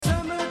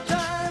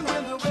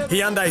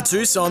Hyundai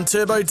Tucson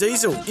Turbo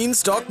Diesel in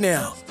stock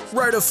now.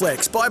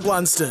 Rotoflex by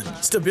Blunston.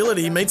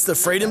 Stability meets the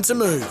freedom to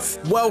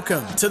move.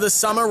 Welcome to the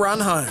Summer Run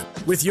Home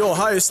with your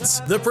hosts,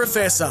 The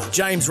Professor,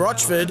 James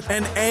Rochford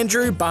and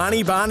Andrew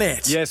Barney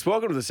Barnett. Yes,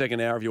 welcome to the second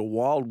hour of your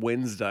Wild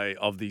Wednesday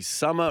of the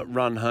Summer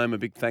Run Home. A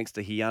big thanks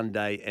to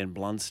Hyundai and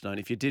Blundstone.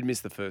 If you did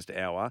miss the first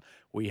hour,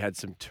 we had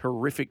some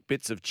terrific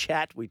bits of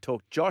chat. We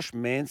talked Josh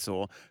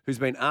Mansour, who's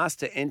been asked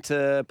to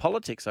enter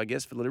politics, I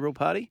guess, for the Liberal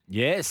Party.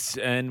 Yes,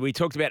 and we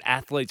talked about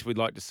athletes we'd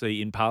like to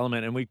see in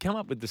Parliament, and we've come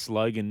up with the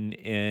slogan,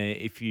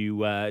 if you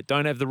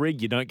don't have the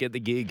rig, you don't get the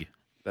gig.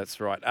 That's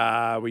right.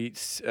 We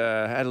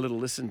had a little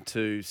listen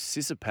to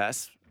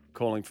Sissipas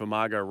calling for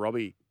Margot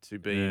Robbie to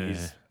be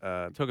his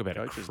talk about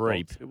a coach's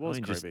creep. boss. It was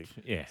creepy.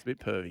 It's a bit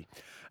pervy.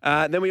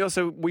 Then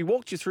we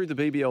walked you through the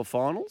BBL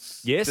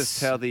finals. Yes.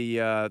 Just how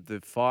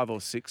the 5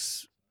 or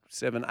 6,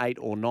 7, 8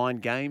 or 9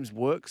 games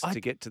works to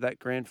get to that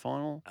grand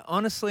final.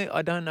 Honestly,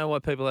 I don't know why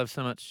people have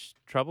so much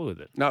trouble with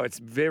it. No, it's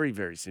very,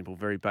 very simple,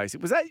 very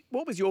basic.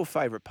 What was your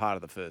favourite part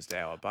of the first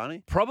hour,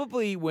 Barney?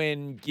 Probably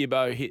when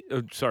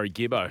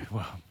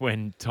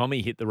when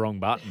Tommy hit the wrong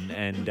button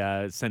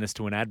and sent us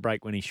to an ad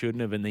break when he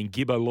shouldn't have, and then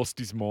Gibbo lost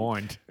his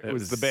mind. It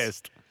was the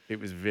best. It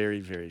was very,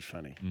 very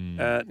funny.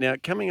 Now,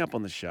 coming up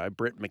on the show,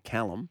 Brett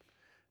McCallum.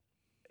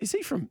 Is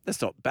he from,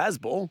 that's not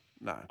Bazball?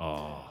 No.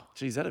 Oh.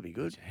 Geez, that'd be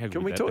good. How good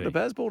Can we would talk that to be?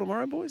 Bazball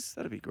tomorrow, boys?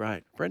 That'd be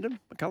great. Brendan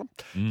McCullum,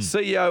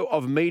 CEO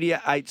of Media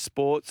 8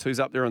 Sports, who's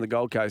up there on the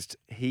Gold Coast.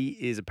 He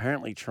is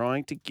apparently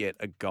trying to get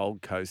a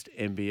Gold Coast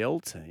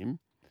NBL team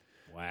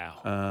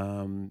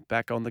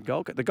back on the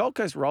Gold Coast. The Gold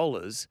Coast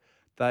Rollers,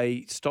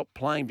 they stopped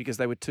playing because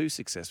they were too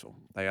successful.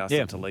 They asked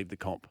them to leave the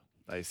comp.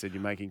 They said,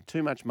 you're making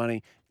too much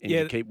money and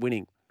you keep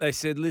winning. They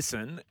said,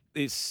 listen,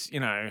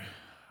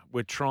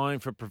 we're trying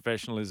for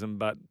professionalism,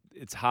 but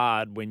it's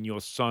hard when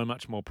you're so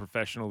much more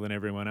professional than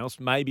everyone else.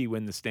 Maybe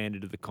when the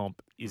standard of the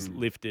comp is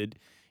lifted,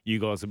 you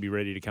guys will be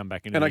ready to come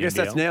back into the And I guess NBL.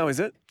 that's now, is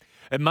it?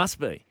 It must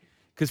be.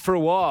 Because for a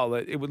while,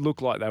 it would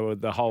look like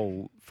the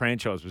whole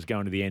franchise was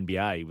going to the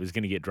NBA, was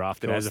going to get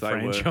drafted as a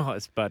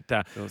franchise, but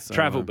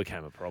travel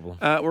became a problem.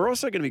 We're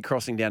also going to be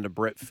crossing down to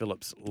Brett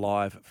Phillips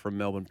live from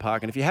Melbourne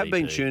Park. And if you have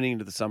been tuning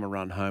into the Summer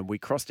Run Home, we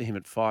cross to him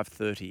at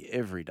 5:30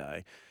 every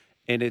day.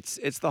 And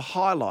it's the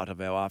highlight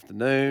of our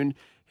afternoon.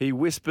 He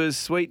whispers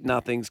sweet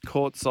nothings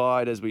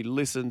courtside as we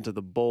listen to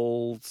the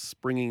ball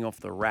springing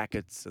off the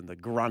rackets and the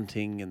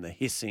grunting and the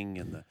hissing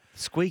and the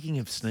Squeaking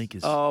of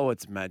sneakers. Oh,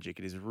 it's magic.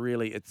 It is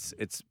really, it's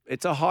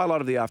a highlight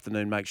of the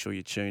afternoon. Make sure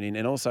you tune in.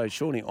 And also,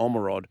 Shawnee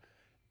Omerod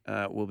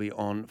will be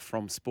on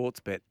from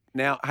Sportsbet.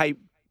 Now, hey,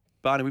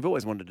 Barney, we've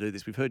always wanted to do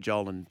this. We've heard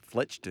Joel and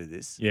Fletch do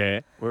this. Yeah.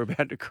 We're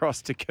about to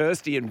cross to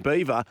Kirsty and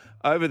Beaver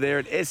over there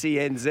at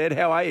SENZ.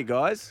 How are you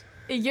guys?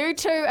 You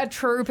two are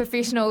true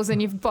professionals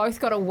and you've both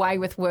got a way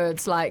with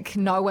words like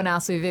no one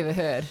else we've ever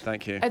heard.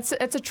 Thank you. It's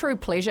a true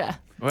pleasure.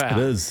 Wow. It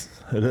is.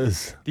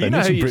 Do you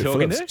know who you're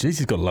talking to? Jeez,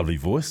 he's got a lovely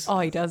voice. Oh,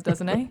 he does,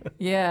 doesn't he?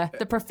 Yeah.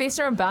 The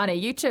Professor and Barney,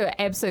 you two are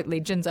absolute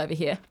legends over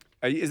here.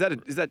 Is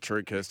that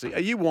true, Kirsty?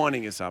 Are you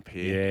winding us up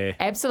here? Yeah.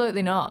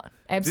 Absolutely not.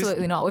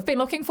 Absolutely not. We've been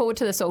looking forward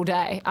to this all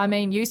day. I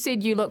mean, you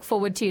said you look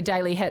forward to your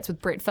daily hits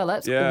with Brett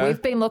Phillips. Yeah.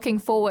 We've been looking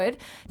forward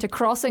to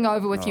crossing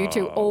over with you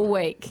two all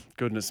week.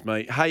 Goodness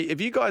me. Hey,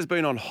 have you guys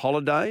been on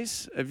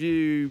holidays?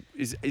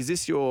 Is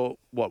this your,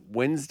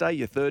 Wednesday,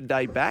 your third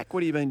day back?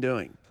 What have you been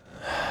doing?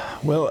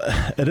 Well,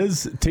 it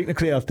is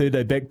technically our third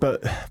day back,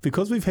 but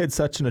because we've had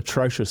such an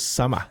atrocious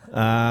summer,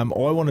 I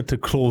wanted to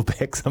claw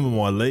back some of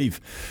my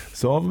leave.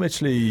 So Can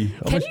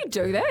you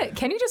do that?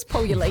 Can you just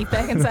pull your leave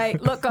back and say,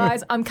 look,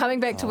 guys, I'm coming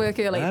back to work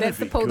early. that'd That's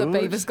the be pull that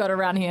good. Beaver's got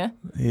around here.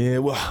 Yeah,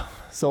 well,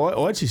 so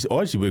I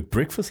actually worked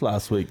breakfast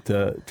last week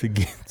to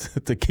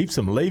keep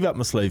some leave up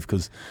my sleeve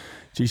because,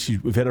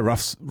 we've had a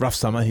rough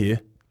summer here.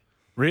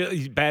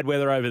 Really bad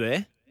weather over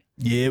there?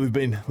 Yeah, we've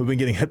been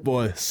getting hit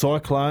by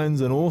cyclones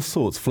and all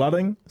sorts,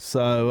 flooding.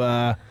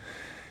 So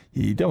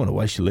you don't want to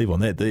waste your leave on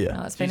that, do you?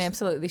 No, it's been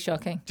absolutely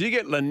shocking. Do you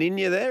get La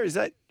Nina there? Is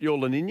that your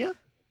La Nina?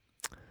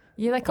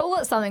 Yeah, they call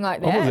it something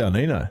like What was that. El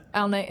Nino?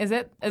 Is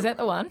that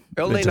the one?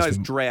 El That's Nino's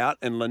just- drought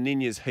and La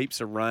Nina's heaps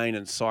of rain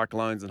and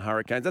cyclones and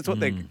hurricanes. That's what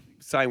they're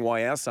saying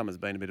why our summer's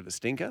been a bit of a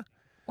stinker.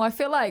 Well, I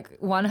feel like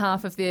one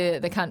half of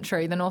the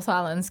country, the North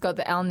Island's got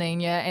the El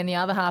Nino and the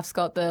other half's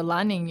got the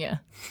La Nina.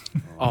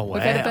 Oh, wow.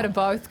 We've had a bit of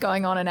both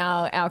going on in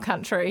our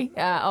country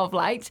of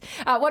late.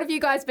 What have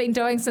you guys been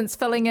doing since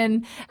filling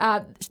in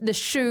the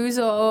shoes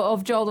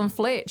of Joel and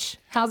Fletch?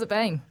 How's it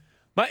been?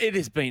 But it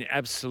has been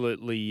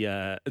absolutely,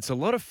 it's a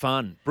lot of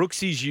fun.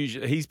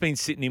 He's been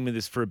sitting in with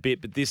us for a bit,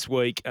 but this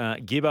week,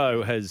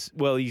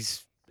 Gibbo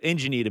he's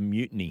engineered a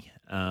mutiny,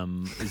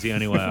 is the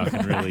only way I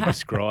can really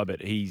describe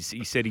it. He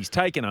said he's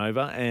taken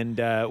over and,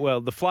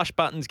 the flush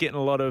button's getting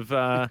a lot of,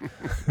 on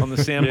the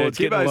soundboard's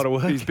getting a lot of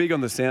work. He's big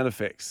on the sound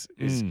effects,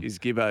 is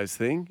Gibbo's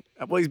thing.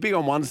 Well, he's big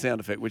on one sound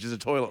effect, which is a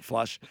toilet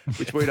flush,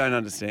 which we don't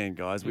understand,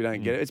 guys. We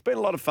don't get it. It's been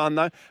a lot of fun,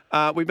 though.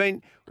 We've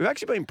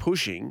actually been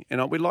pushing,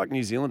 and we'd like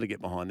New Zealand to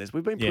get behind this.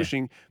 We've been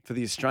pushing for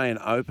the Australian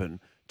Open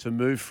to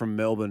move from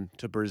Melbourne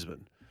to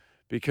Brisbane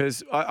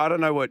because I don't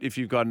know if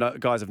you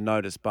guys have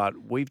noticed, but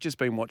we've just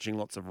been watching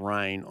lots of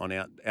rain on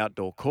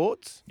outdoor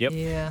courts. Yep.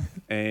 Yeah.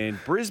 And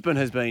Brisbane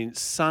has been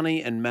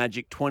sunny and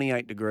magic,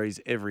 28 degrees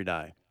every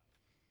day.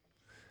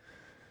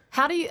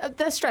 How do you?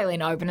 The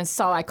Australian Open is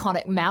so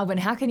iconic. Melbourne.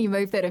 How can you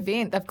move that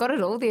event? They've got it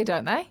all there,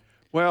 don't they?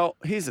 Well,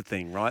 here's the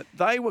thing, right?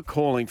 They were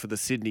calling for the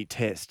Sydney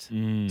Test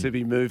to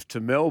be moved to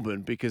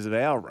Melbourne because of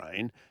our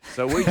rain.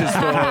 So we just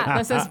thought,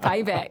 This is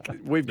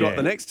payback. we've got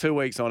the next 2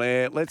 weeks on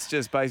air. Let's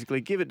just basically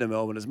give it to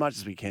Melbourne as much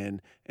as we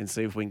can and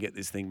see if we can get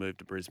this thing moved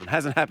to Brisbane.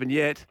 Hasn't happened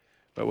yet,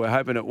 but we're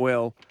hoping it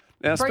will.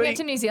 Now, Bring it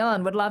to New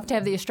Zealand. Would love to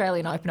have the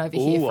Australian Open over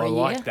here Oh, for I a year.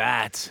 like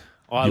that.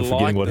 You're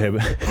forgetting what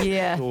happened.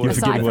 Yeah, You're aside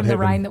forgetting from what the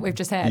rain happened. that we've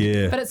just had.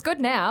 Yeah. But it's good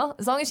now.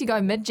 As long as you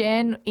go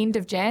mid-Jan, end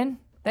of Jan,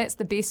 that's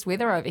the best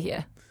weather over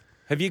here.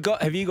 Have you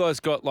guys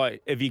got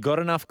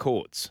enough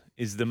courts?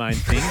 Is the main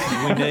thing.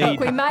 We need.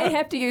 We may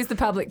have to use the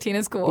public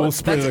tennis court. We'll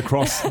spread it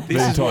across the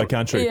entire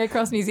country. Yeah,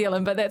 across New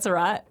Zealand, but that's all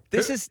right.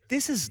 This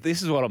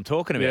is what I'm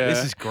talking about. Yeah.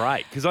 This is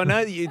great because I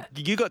know that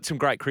you got some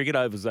great cricket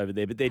overs over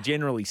there, but they're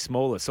generally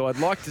smaller. So I'd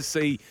like to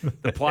see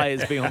the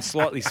players be on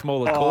slightly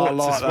smaller courts.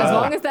 like as that. well. As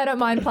long as they don't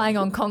mind playing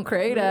on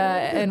concrete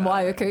in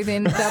Waiuku,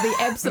 then they'll be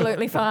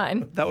absolutely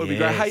fine. That would be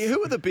great. Yes. Hey,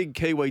 who are the big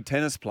Kiwi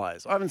tennis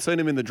players? I haven't seen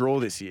them in the draw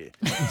this year.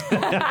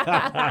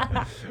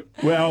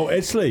 Well,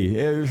 actually,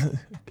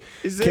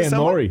 Is there Cam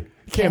someone? Norrie.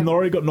 Cam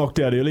Norrie got knocked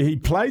out early. He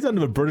plays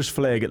under the British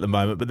flag at the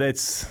moment, but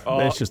that's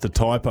just a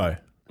typo.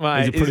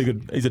 Mate,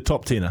 He's a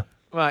top tenner.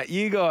 Mate,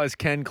 you guys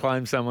can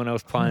claim someone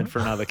else playing for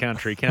another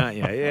country, can't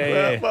you?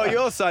 Yeah. Well, you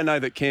also know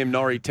that Cam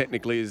Norrie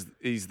technically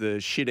is the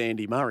shit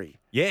Andy Murray.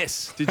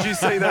 Yes. Did you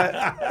see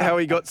that? How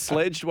he got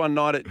sledged one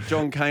night at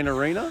John Cain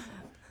Arena,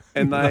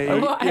 and they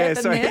What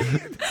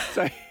happened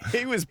so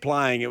he was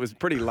playing. It was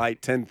pretty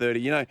late,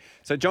 10:30. You know,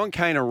 so John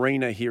Cain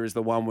Arena here is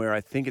the one where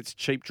I think it's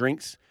cheap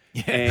drinks.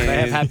 Yeah, they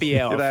have happy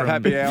hour. They have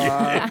happy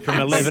hour. From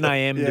 11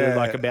 a.m. to Yeah.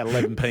 like about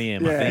 11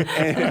 p.m. I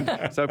think.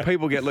 And so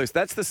people get loose.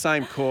 That's the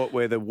same court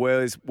where the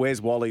Where's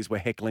Wallies were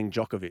heckling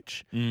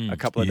Djokovic a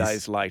couple of yes.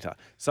 days later.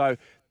 So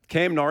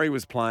Cam Norrie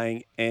was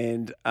playing,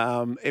 and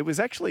it was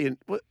actually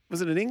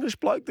was it an English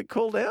bloke that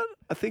called out?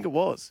 I think it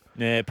was.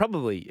 Yeah,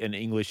 probably an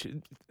English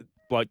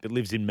bloke that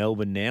lives in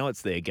Melbourne now.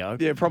 It's their go.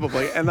 Yeah,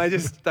 probably. And they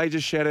just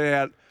shouted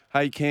out,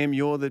 "Hey Cam,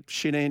 you're the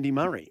shit Andy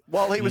Murray,"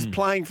 while he was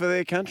playing for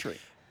their country.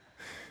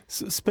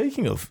 So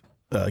speaking of,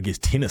 I guess,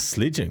 tennis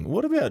sledging,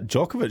 what about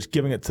Djokovic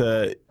giving it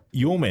to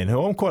your man,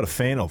 who I'm quite a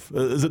fan of?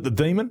 Is it the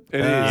Demon?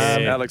 It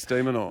is Alex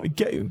de Minaur.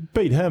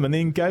 Beat him and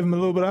then gave him a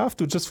little bit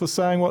after just for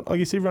saying what I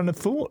guess everyone had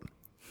thought.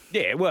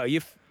 Yeah, well,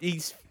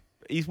 he's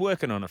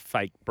working on a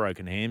fake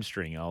broken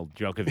hamstring, old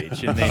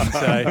Djokovic, and then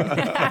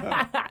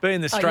so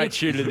being the straight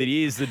shooter that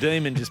he is, the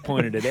Demon just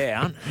pointed it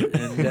out,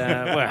 and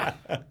well,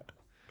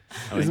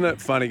 Isn't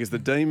it funny? Because the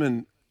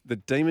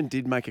Demon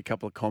did make a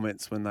couple of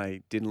comments when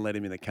they didn't let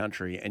him in the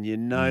country, and you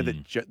know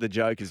that the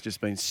joke has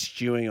just been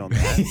stewing on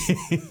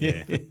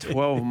that for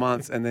 12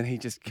 months, and then he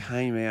just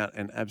came out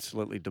and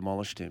absolutely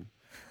demolished him.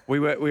 We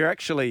were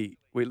actually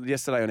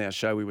yesterday on our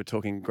show we were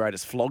talking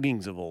greatest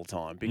floggings of all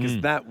time because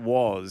that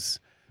was.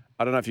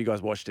 I don't know if you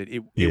guys watched it.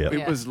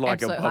 It was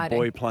like absolute a hiding.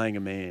 boy playing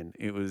a man.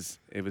 It was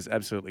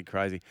absolutely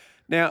crazy.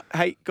 Now,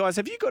 hey guys,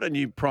 have you got a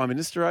new Prime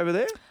Minister over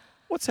there?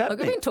 What's Look,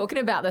 happening? we've been talking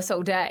about this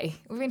all day.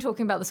 We've been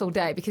talking about this all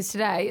day because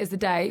today is the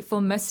day for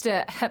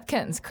Mr.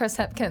 Hipkins, Chris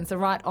Hipkins, the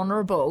Right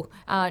Honourable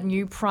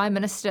new Prime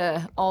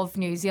Minister of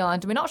New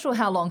Zealand. We're not sure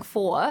how long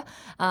for,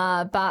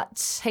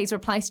 but he's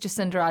replaced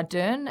Jacinda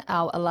Ardern,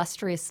 our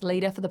illustrious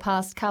leader for the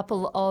past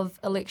couple of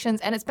elections.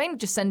 And it's been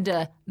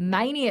Jacinda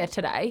mania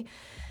today.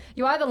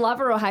 You either love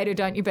her or hate her,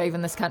 don't you, Beav,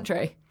 in this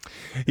country?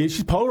 Yeah,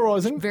 she's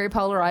polarising. Very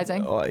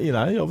polarising.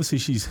 Obviously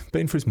she's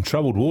been through some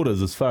troubled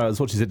waters as far as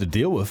what she's had to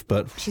deal with,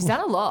 but She's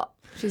done a lot.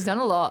 She's done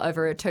a lot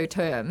over her 2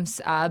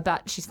 terms,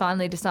 but she's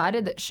finally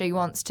decided that she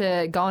wants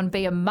to go and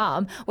be a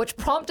mum, which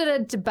prompted a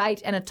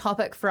debate and a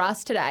topic for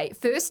us today.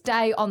 First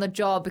day on the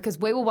job, because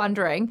we were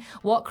wondering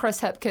what Chris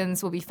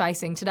Hipkins will be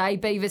facing today.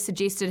 Beaver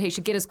suggested he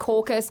should get his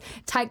caucus,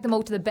 take them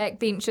all to the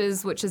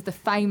backbenches, which is the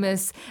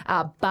famous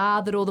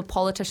bar that all the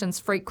politicians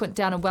frequent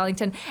down in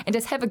Wellington, and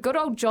just have a good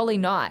old jolly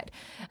night.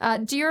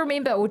 Do you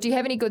remember, or do you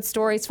have any good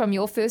stories from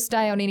your first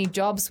day on any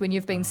jobs when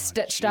you've been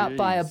stitched up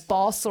by a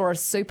boss or a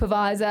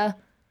supervisor?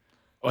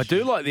 I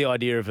do like the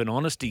idea of an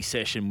honesty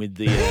session with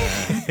the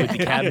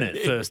cabinet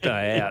first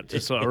day out.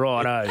 Just like,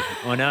 righto,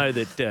 I know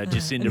that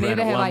Jacinda ran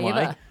Never it have I one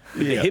way. ever.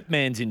 The hip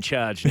man's in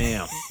charge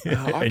now.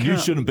 and you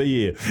shouldn't be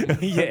here.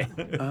 Yeah.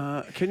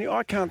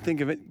 I can't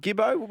think of it.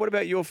 Gibbo, what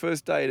about your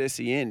first day at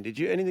SEN? Did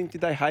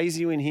they haze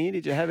you in here?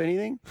 Did you have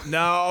anything? No,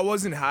 I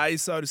wasn't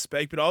hazed, so to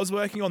speak, but I was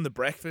working on the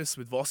Breakfast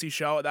with Vossi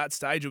show at that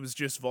stage. It was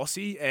just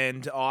Vossi,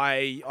 and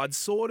I'd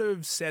sort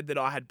of said that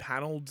I had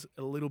panelled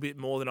a little bit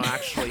more than I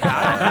actually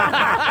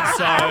had.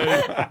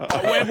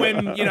 So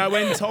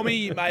when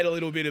Tommy made a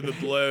little bit of a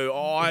blue,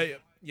 I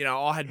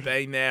had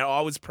been there. I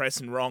was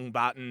pressing wrong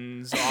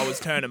buttons. I was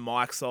turning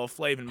mics off,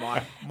 leaving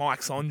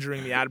mics on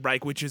during the ad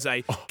break, which is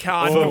a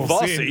cardinal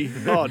sin.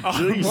 Oh,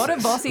 jeez. What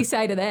did Bossy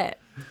say to that?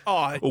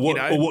 Oh, Or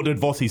what did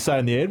Vossi say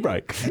in the ad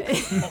break?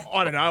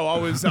 I don't know.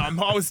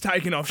 I was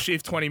taking off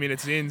shift 20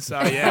 minutes in,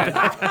 so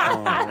yeah.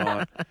 Oh,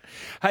 right.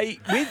 Hey,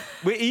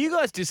 are you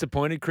guys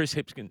disappointed Chris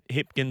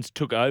Hipkins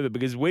took over?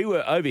 Because we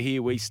were over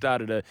here, we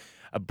started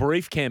a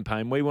brief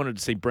campaign. We wanted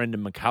to see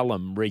Brendan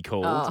McCullum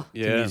recalled to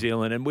New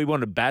Zealand, and we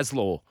wanted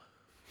Baslaw.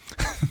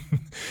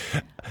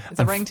 There's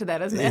a ring to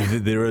that, isn't there?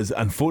 There is.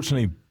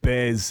 Unfortunately,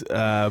 Baz,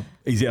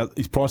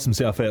 he's priced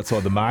himself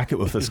outside the market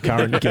with this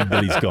current gig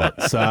that he's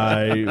got.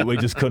 So we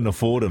just couldn't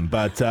afford him.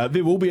 But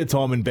there will be a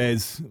time when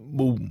Baz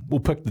will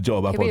pick the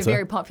job up. He'll be a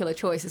very popular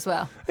choice as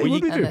well. He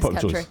would be a in very this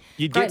popular country. choice.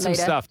 You'd Great get some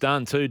leader. stuff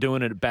done too,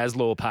 doing it at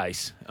Baslaw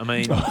pace. I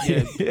mean,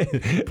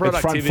 Front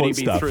productivity foot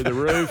be stuff. through the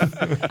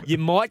roof. You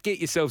might get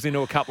yourselves into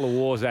a couple of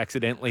wars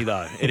accidentally,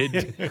 though.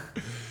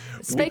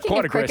 Speaking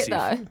quite of cricket,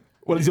 aggressive. though,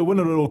 Well, he's a win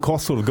at all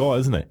cost sort of guy,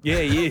 isn't he? Yeah,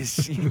 he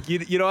is.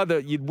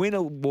 You'd win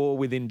a war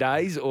within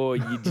days, or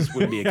you just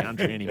wouldn't be a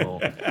country anymore.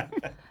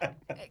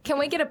 can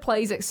we get a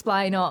please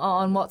explain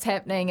on what's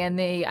happening in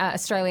the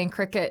Australian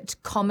cricket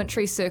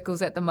commentary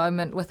circles at the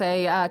moment with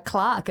an M.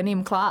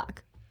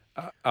 Clark?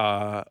 What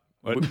are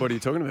you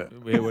talking about?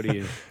 Yeah, what do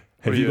you?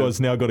 Have you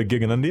guys now got a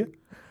gig in India?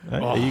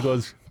 Are you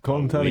guys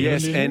commentating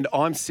Yes, in India? and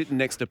I'm sitting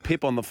next to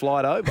Pip on the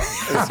flight over.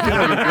 It's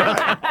going to be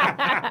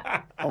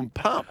great. I'm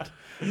pumped.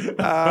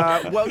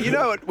 Well, you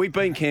know what? We've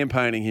been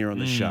campaigning here on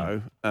the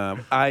show,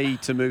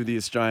 to move the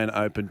Australian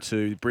Open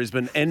to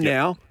Brisbane and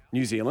now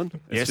New Zealand.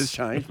 It's just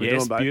changed. We're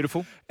doing both.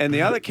 Beautiful. And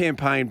the other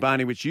campaign,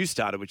 Barney, which you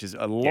started, which is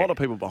a lot of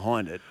people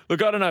behind it.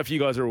 Look, I don't know if you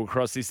guys are all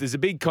across this. There's a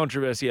big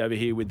controversy over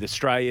here with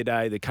Australia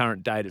Day, the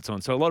current date it's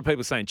on. So a lot of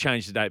people are saying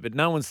change the date, but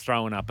no one's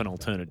throwing up an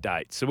alternate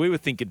date. So we were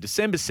thinking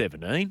December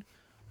 17,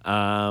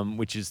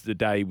 which is the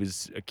day he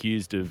was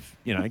accused of,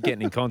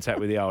 getting in contact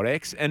with the old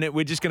ex. And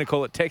we're just going to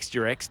call it Text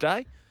Your Ex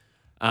Day.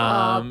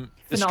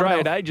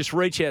 Australia Day, just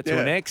reach out to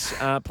an ex,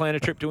 plan a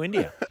trip to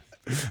India.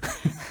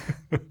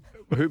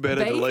 Who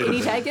better to lead Any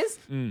it? takers?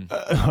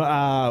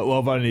 Well,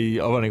 I've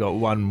only got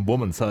one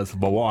woman, so it's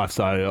my wife.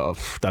 So I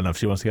don't know if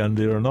she wants to go and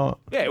do it or not.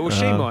 Yeah, well,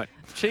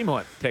 she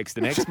might text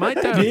the next mate.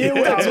 Don't Yeah,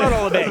 well, it's not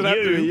all about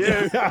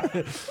you.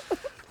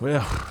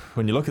 Well,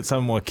 when you look at some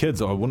of my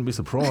kids, I wouldn't be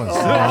surprised.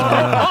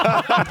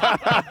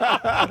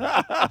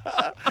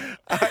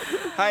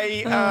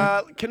 Hey,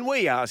 can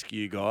we ask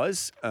you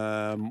guys?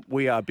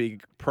 We are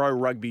big pro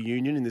rugby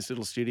union in this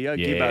little studio.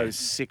 Yeah. Gibbo's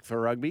sick for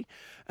rugby.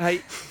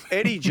 Hey,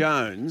 Eddie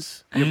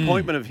Jones, the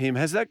appointment of him,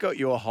 has that got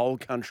your whole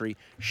country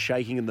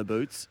shaking in the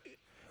boots?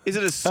 Is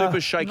it a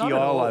super shaky not at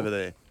aisle all. over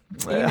there?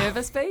 Are you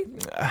nervous, B?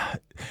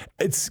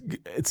 It's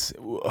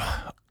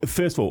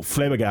first of all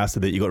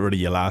flabbergasted that you got rid of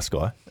your last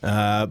guy,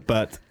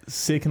 but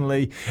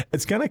secondly,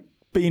 it's going to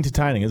be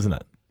entertaining, isn't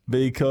it?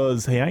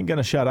 Because he ain't going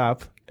to shut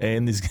up,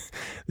 and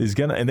there's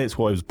going to, and that's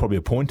why he was probably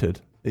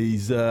appointed.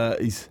 He's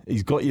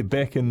got you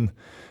back in,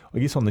 I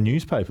guess, on the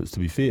newspapers, to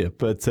be fair.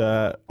 But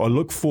I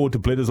look forward to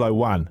Bledisloe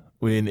 1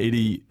 when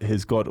Eddie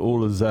has got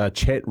all his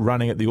chat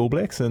running at the All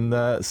Blacks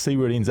and see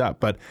where it ends up.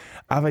 But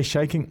are they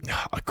shaking?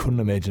 I couldn't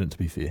imagine it, to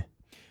be fair.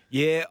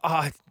 Yeah,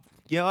 I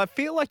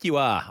feel like you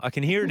are. I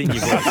can hear it in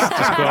your voice,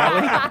 just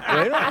quietly.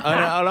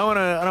 I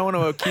don't want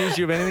to accuse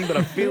you of anything, but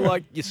I feel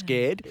like you're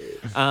scared.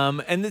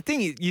 And the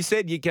thing is, you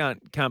said you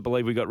can't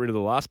believe we got rid of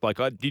the last bloke.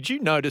 Did you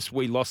notice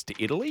we lost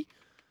to Italy?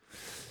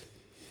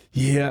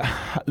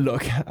 Yeah,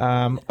 look,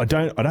 I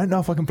don't know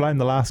if I can blame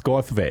the last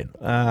guy for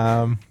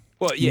that.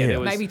 Well, yeah, Yeah. there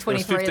was, Maybe there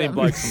was 23 of 15 them.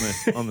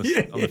 blokes on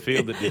the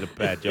field that did a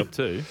bad job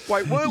too.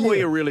 Wait, weren't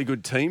we a really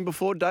good team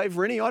before Dave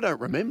Rennie? I don't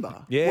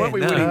remember. Yeah, weren't we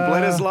no. winning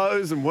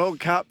Bledisloes and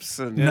World Cups?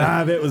 And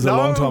Nah, that was a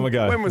long time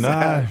ago. When was No.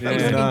 that? That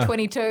was only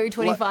 22,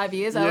 25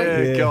 years old.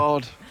 Yeah, Yeah.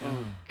 God. Oh,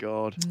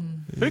 God.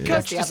 Who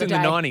coached the us other in the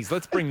day. 90s?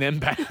 Let's bring them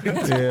back.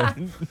 Yeah.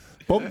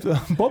 Bob Dwyer,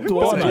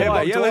 Dwyer, mate.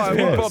 Bob Yeah, let's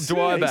bring Dwyer. Bob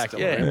Dwyer Yeah, back. he's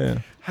Yeah. Yeah.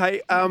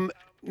 Hey,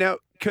 now,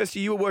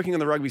 Kirsty, you were working on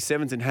the Rugby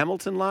Sevens in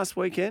Hamilton last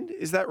weekend.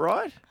 Is that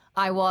right?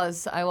 I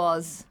was.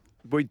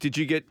 Did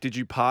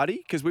you party?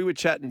 Because we were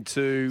chatting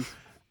to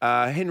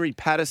Henry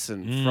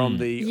Patterson from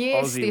the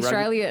Yes, Aussie the Rugby-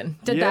 Australian.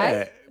 Did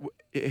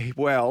they?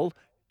 Well,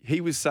 he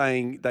was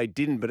saying they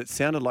didn't, but it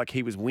sounded like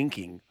he was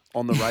winking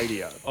on the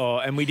radio. Oh,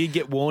 and we did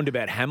get warned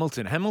about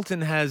Hamilton.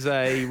 Hamilton has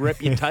a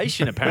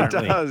reputation, It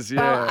apparently. does,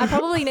 yeah. Well, I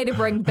probably need to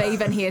bring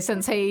Beav in here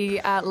since he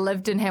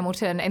lived in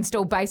Hamilton and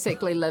still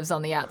basically lives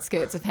on the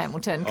outskirts of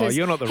Hamilton. 'cause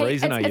you're not the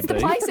reason, are you, It's the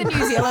Beav? place in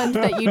New Zealand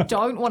that you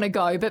don't want to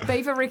go, but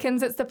Beaver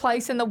reckons it's the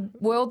place in the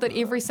world that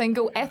every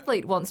single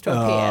athlete wants to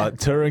appear.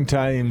 Touring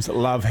teams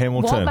love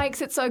Hamilton. What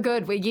makes it so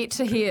good? We're yet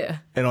to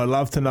hear. And I'd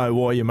love to know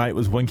why your mate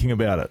was winking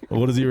about it.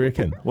 What does he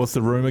reckon? What's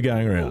the rumour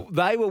going around?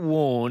 They were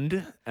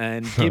warned,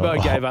 and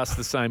Gibbo gave us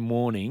the same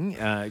warning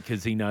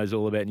because he knows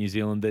all about New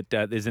Zealand, that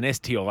there's an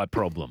STI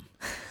problem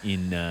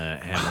in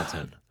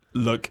Hamilton.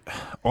 Look,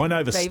 I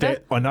know the Beaver?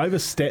 stat. I know the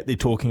stat they're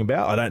talking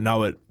about. I don't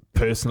know it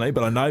personally,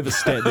 but I know the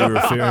stat they're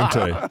referring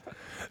to.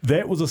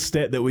 That was a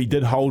stat that we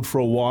did hold for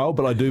a while,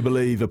 but I do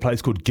believe a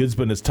place called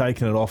Gisborne has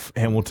taken it off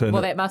Hamilton.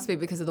 Well, that must be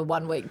because of the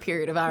 1 week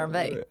period of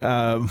R&B.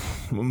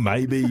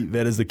 Maybe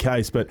that is the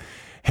case, but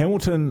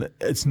Hamilton,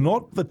 it's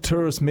not the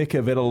tourist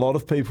mecca that a lot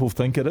of people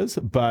think it is,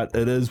 but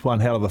it is one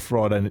hell of a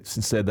Friday and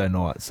Saturday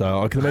night.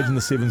 So I can imagine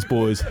the Sevens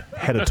boys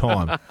had a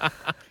time.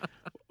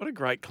 What a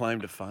great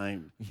claim to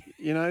fame.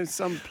 You know,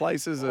 some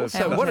places are So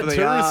set up what for a the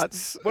tourist,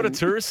 arts. what a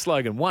tourist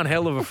slogan. One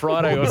hell of a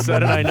Friday or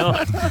Saturday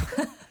night.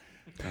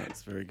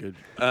 That's very good.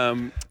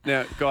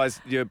 Now,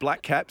 guys, your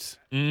Black Caps,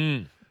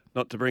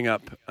 not to bring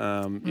up,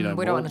 we don't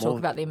want to talk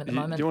about them at the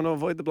moment. Do you want to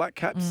avoid the Black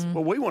Caps?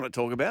 Well, we want to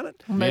talk about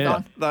it. We'll move Yeah.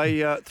 on. They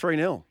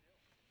 3-0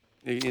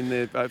 in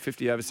the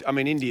 50 over. I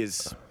mean,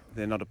 India's,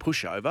 they're not a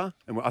pushover,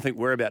 and I think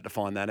we're about to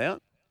find that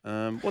out.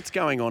 What's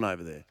going on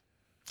over there?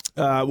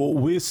 Well,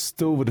 we're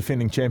still the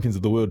defending champions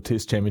of the World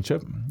Test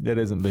Championship. That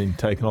hasn't been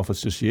taken off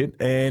us just yet.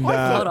 And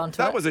Hold on to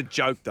That it. was a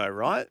joke, though,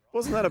 right?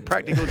 Wasn't that a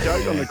practical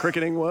joke on the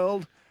cricketing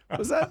world?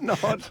 Was that not?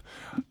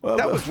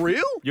 That was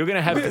real? You're going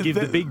to have to give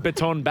the big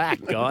baton back,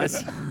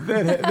 guys.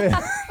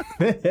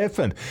 that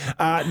happened.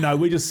 No,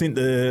 we just sent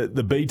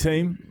the B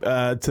team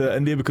to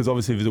India because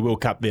obviously there's a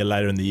World Cup there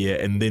later in the year,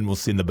 and then we'll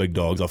send the big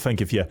dogs. I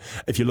think if you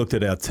looked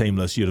at our team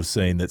list, you'd have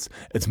seen it's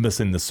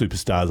missing the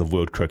superstars of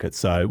world cricket.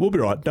 So we'll be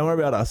right. Don't worry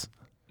about us.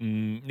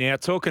 Now,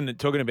 talking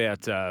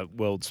about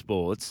world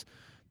sports,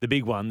 the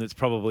big one that's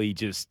probably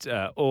just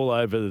all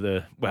over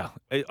the – well,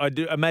 I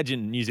do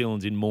imagine New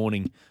Zealand's in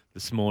mourning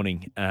this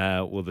morning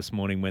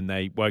when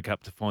they woke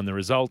up to find the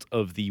result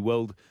of the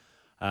World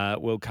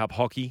Cup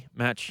hockey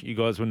match. You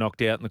guys were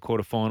knocked out in the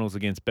quarterfinals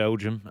against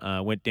Belgium,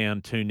 went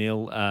down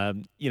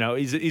 2-0.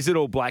 Is it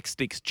all Black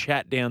Sticks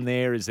chat down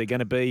there? Is there going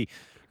to be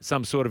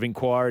some sort of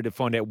inquiry to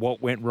find out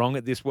what went wrong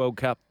at this World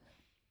Cup?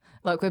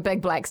 Look, we're a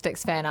big Black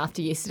Sticks fan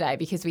after yesterday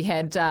because we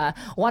had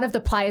one of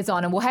the players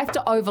on, and we'll have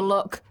to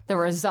overlook the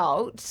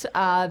result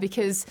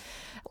because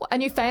a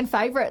new fan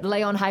favourite,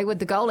 Leon Hayward,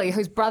 the goalie,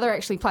 whose brother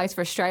actually plays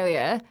for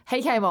Australia,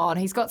 he came on.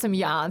 He's got some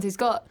yarns. He's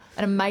got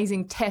an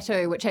amazing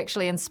tattoo, which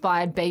actually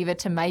inspired Beaver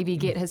to maybe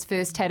get his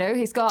first tattoo.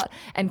 He's got,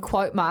 in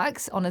quote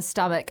marks, on his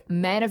stomach,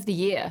 Man of the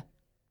Year.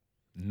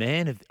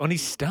 On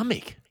his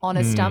stomach. On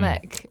his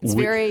stomach. It's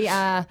very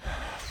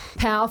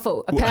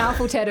powerful. A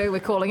powerful tattoo, we're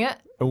calling it.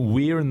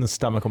 Where in the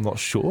stomach, I'm not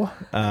sure.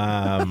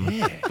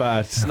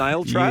 But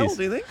Snail trail, yes.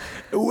 do you think?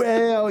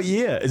 Well,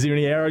 yeah. Is there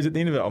any arrows at the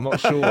end of it? I'm not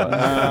sure.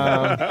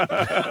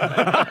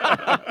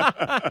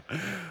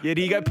 Yeah,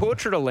 do you go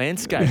portrait or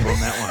landscape on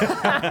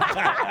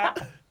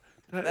that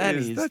one?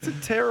 That's a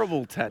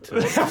terrible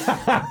tattoo.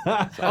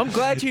 I'm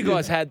glad you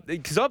guys had,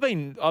 because I've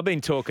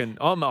been talking.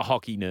 I'm a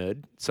hockey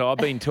nerd, so I've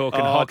been talking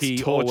hockey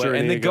it's all torture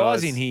and in the here,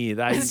 guys guys. in here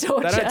they It's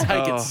don't torture.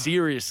 take it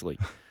seriously.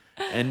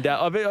 And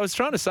I was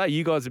trying to say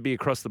you guys would be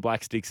across the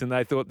Black Sticks, and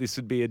they thought this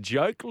would be a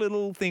joke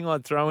little thing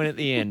I'd throw in at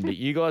the end. But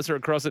you guys are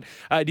across it.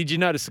 Did you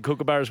notice the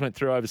Kookaburras went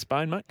through over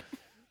Spain, mate?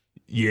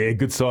 Yeah,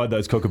 good side,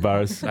 those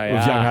Kookaburras. They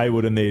With are. young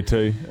Haywood in there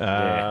too.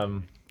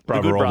 good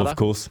Brother Rob, brother. of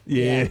course.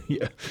 Yeah.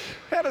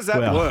 How does that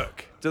Well-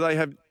 work? Do they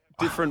have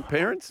different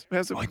parents?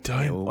 How's it? I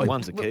don't. Well,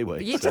 one's a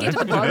Kiwi. You have to get to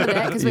the bottom of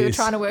that because we were Yes.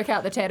 trying to work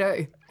out the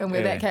tattoo and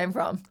where Yeah. that came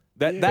from.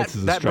 That's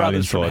his That Australian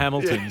brother's from side.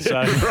 Hamilton,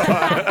 so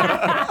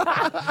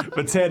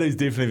But tattoo's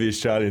definitely the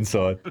Australian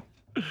side.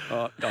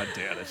 I doubt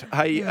it.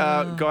 Hey,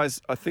 guys,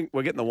 I think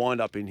we're getting the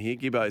wind up in here.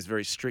 Gibbo is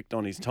very strict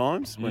on his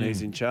times when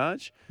he's in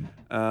charge.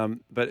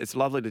 But it's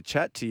lovely to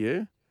chat to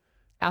you.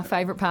 Our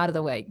favourite part of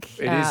the week.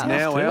 It is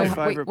now our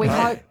favourite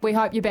part. We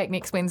hope you're back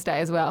next Wednesday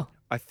as well.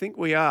 I think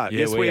we are. Yeah,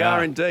 yes, we we are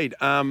are. indeed.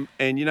 And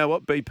you know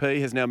what?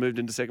 BP has now moved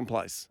into second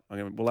place.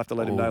 We'll have to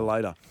let him know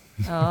later.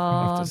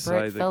 Oh, To say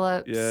Brett that-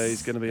 Phillips. Yeah,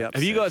 he's going to be upset.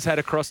 have you guys had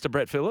a cross to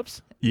Brett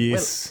Phillips?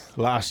 Yes,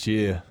 last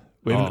year.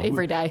 We haven't-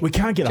 Every day. We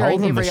can't get a During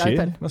hold of him every this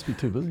year. Open. Must be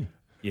too busy.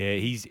 Yeah,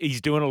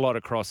 he's doing a lot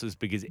of crosses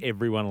because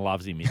everyone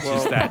loves him. It's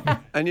just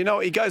that. And you know,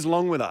 he goes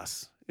along with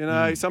us. You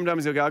know,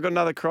 sometimes he'll go, I've got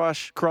another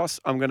cross.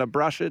 I'm going to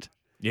brush it.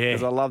 Yeah.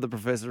 Because I love the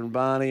Professor and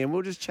Barney, and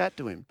we'll just chat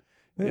to him.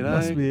 That You know?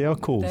 must be our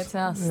calls. That's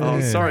us. Oh,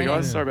 Yeah. sorry,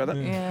 guys. Sorry about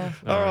that. Yeah.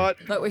 All right.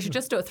 Look, we should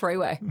just do a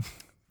three-way.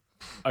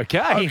 Okay.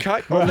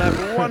 Okay, on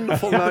that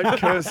wonderful note,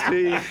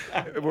 Kirsty,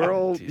 we're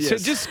all So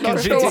yes. just Not a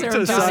convince- lot Professor to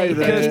and say Barney,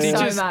 there. thank you Kirsty,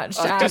 so just- much.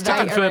 just to They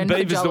are confirm, in for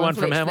Beaver's the Joel one and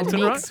from Fletch Hamilton,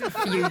 the right?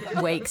 next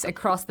few weeks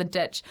across the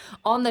ditch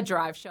on the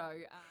Drive Show.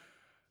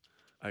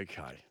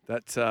 Okay,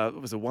 that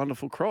was a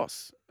wonderful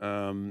cross.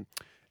 And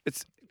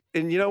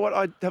you know what?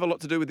 I have a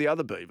lot to do with the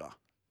other Beaver,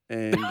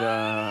 and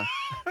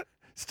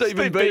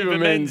Stephen Beaver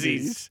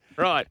Menzies.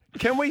 Right.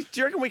 Can we? Do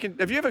you reckon we can?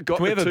 Have you ever got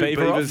Can we the have a two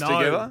Beaver off? Beavers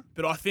together?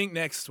 But I think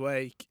next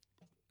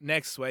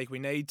week we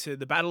need to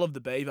the Battle of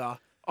the Beaver.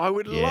 I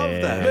would love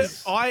that.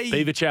 Yes. I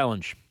Beaver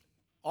challenge.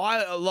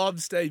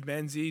 love Steve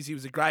Menzies. He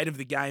was a great of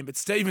the game, but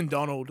Stephen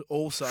Donald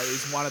also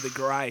is one of the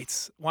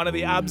greats, one of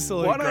the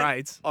absolute Why don't-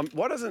 greats.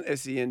 Why doesn't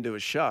SEN do a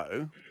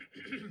show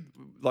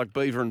like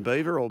Beaver and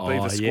Beaver or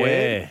Beaver Oh,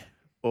 Squared yeah.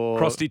 or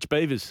Cross Ditch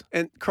Beavers.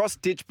 and cross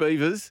ditch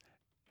Beavers,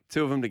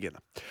 two of them together?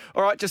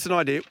 All right, just an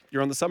idea.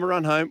 You're on the summer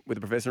run home with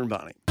the Professor and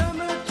Barney.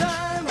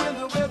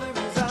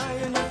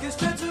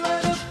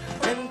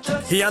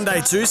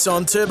 Hyundai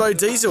Tucson Turbo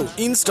Diesel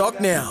in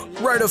stock now.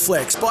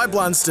 Rotoflex by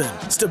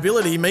Blunston.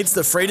 Stability meets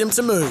the freedom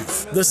to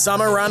move. The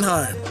Summer Run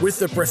Home with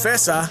the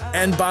Professor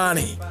and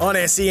Barney on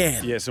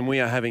SEN. Yes, and we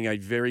are having a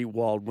very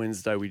wild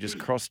Wednesday. We just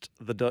crossed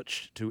the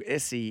Dutch to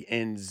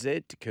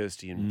SENZ, to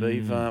Kirsty and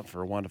Beaver,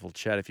 for a wonderful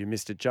chat. If you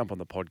missed it, jump on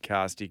the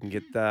podcast. You can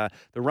get the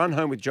Run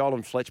Home with Joel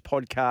and Fletch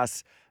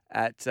podcasts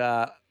at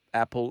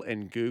Apple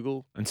and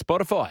Google. And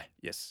Spotify.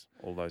 Yes,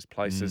 all those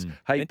places.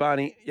 Hey,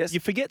 Barney, yes? You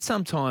forget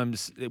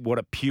sometimes what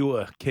a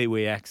pure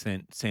Kiwi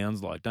accent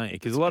sounds like, don't you?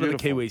 Because a lot of the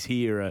Kiwis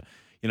here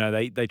are,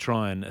 they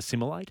try and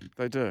assimilate.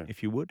 They do.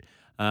 If you would.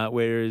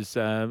 Whereas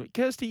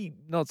Kirsty,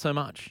 not so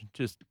much.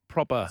 Just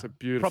proper, It's a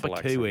beautiful proper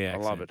accent. Kiwi I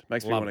accent. love it.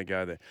 Makes me want to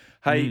go there.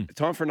 Hey,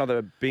 time for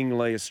another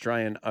Bingley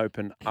Australian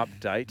Open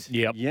update.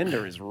 Yep.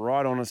 Yenda is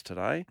right on us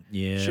today.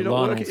 Yeah,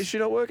 Is she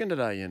not working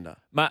today, Yenda?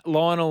 Mate,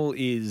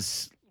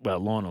 Lionel's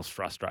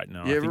frustrating.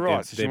 I Yeah, think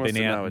right. So she They've wants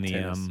been to out know in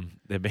her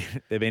the tennis.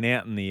 they've been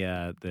out in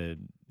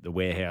the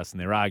warehouse and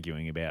they're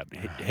arguing about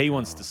he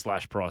wants to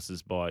slash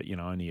prices by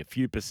only a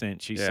few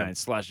percent. She's Yeah. saying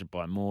slash it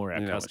by more. Our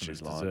You know what customers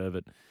she's like. deserve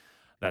it.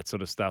 That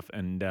sort of stuff.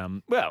 And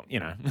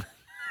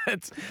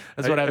that's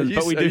what Are happens. you-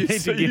 But we are do you-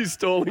 need so to you give.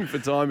 stalling for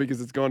time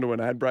because it's gone to an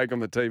ad break on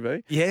the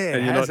TV? Yeah,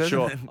 and it you're has, not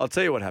sure. hasn't it? I'll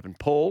tell you what happened.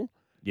 Paul,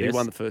 he Yes.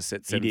 won the first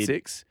set He did.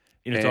 7-6.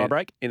 In a and-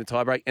 tiebreak? In a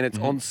tiebreak, and it's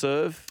on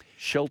serve.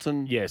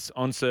 Shelton. Yes,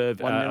 on serve.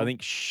 1-0. I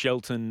think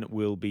Shelton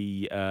will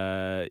be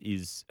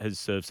has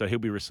served, so he'll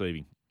be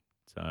receiving.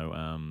 So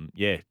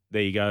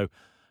there you go.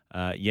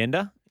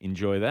 Yenda,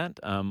 enjoy that.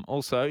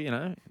 Also,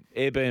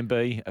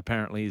 Airbnb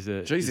apparently is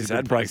a Jesus, is a good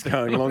ad breaks place.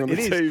 going along on the It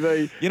is.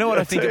 TV. You know what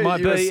I think it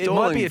might be? It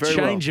might be a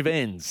change of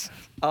ends.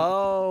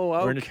 Oh,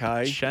 We're in a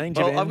okay. change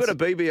of Well, I've got a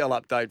ends. BBL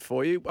update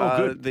for you. Oh,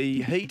 good.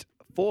 The Heat,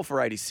 4 for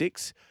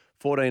 86,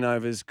 14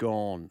 overs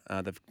gone.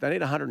 They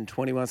need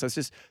 121, so it's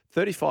just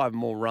 35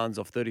 more runs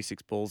off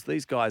 36 balls.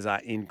 These guys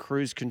are in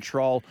cruise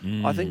control.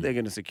 I think they're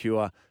going to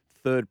secure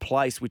third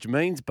place, which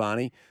means,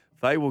 Barney,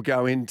 they will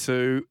go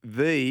into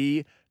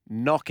the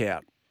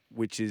knockout,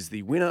 which is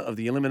the winner of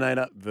the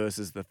Eliminator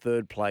versus the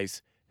third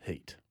place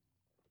Heat.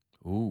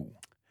 Ooh.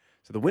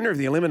 So the winner of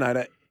the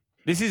Eliminator,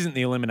 This isn't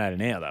the Eliminator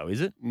now, though,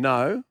 is it?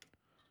 no,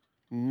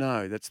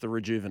 that's the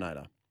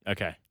Rejuvenator.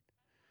 Okay.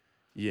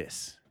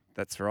 Yes,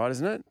 that's right,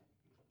 isn't it?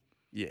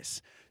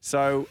 Yes.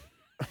 So,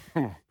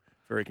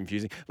 very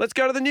confusing. Let's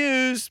go to the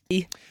news.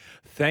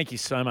 Thank you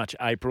so much,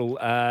 April.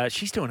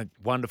 She's doing a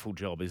wonderful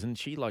job, isn't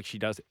she? Like she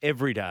does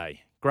every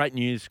day. Great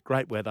news,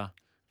 great weather.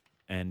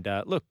 And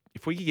look,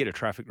 if we could get a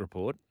traffic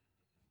report,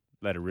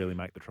 that'd really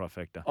make the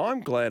trifecta.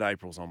 I'm glad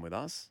April's on with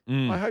us.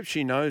 Mm. I hope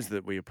she knows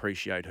that we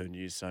appreciate her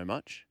news so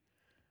much.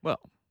 Well,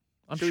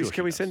 I'm Can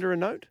sure. we send her a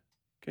note?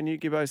 Can you,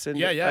 Gibbo, send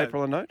Yeah.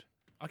 April a note?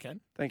 I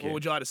can. Thank What you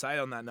would you like to say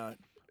on that note?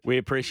 We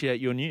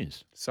appreciate your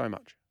news. so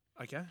much.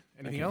 Okay.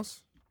 Anything you.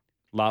 else?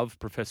 Love,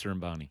 Professor and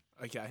Barney.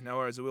 Okay. No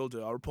worries. I will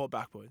do. I'll report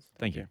back, boys.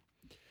 Thank you.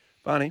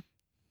 Barney,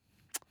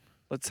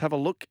 let's have a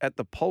look at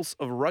the pulse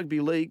of rugby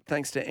league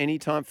thanks to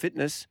Anytime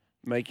Fitness.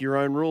 Make your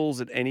own rules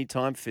at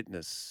Anytime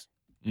Fitness.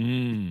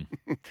 Mm.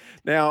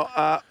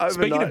 Now,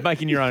 Speaking overnight- of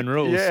making your own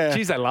rules, Yeah.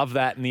 geez, they love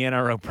that in the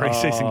NRL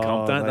preseason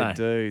comp, don't they?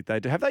 do. They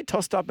do. Have they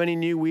tossed up any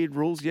new weird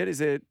rules yet? Is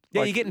there?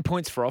 Yeah, you're getting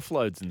points for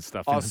offloads and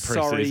stuff in Oh, the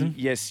sorry. preseason.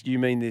 Yes, you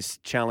mean this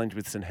challenge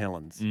with St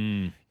Helens?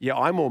 Mm. Yeah,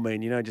 I more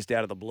mean, just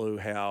out of the blue,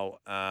 how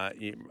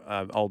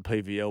old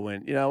PVL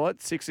went, you know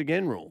what, 6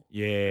 again rule.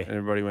 Yeah. And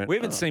everybody went, We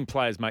haven't "Oh." seen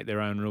players make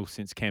their own rules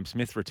since Cam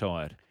Smith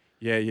retired.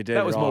 Yeah, you did.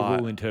 That was more right.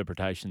 rule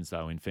interpretations,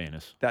 though, in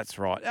fairness. That's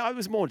right. I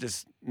was more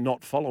just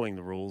not following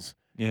the rules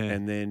Yeah.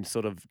 and then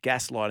sort of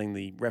gaslighting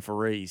the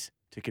referees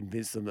to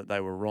convince them that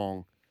they were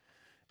wrong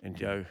and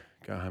go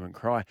home and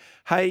cry.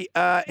 Hey,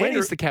 when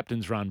Andrew, is the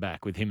captain's run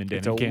back with him and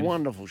it's Devon a Kent?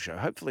 wonderful show.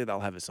 Hopefully they'll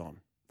have us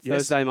on. Yes?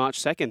 Thursday, March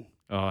 2nd.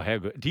 Oh, how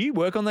good. Do you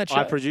work on that show?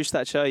 I produced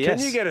that show, yes.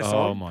 Can you get us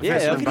Oh, on? my Yeah,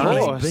 Professor of Look Barney? at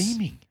him, course. he's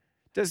beaming.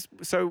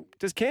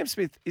 Does Cam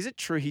Smith, is it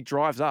true he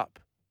drives up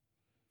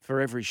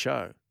for every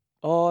show?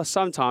 Oh,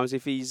 sometimes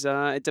if he's,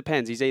 it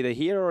depends. He's either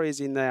here or he's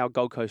in our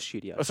Gold Coast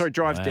studios. Oh, sorry,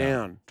 drives Wow.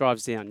 down.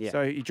 Drives down, yeah.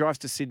 So he drives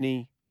to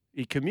Sydney.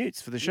 He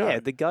commutes for the show. Yeah,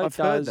 the goat I've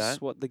heard does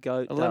that. what the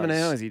goat 11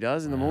 does. hours he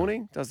does in the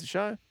morning, does the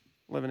show.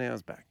 11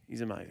 hours back.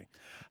 He's amazing.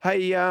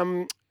 Hey,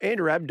 Andrew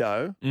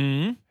Abdo,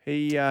 Mm-hmm.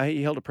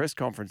 he held a press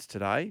conference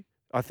today.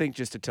 I think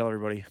just to tell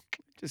everybody,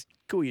 just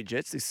cool your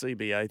jets. This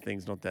CBA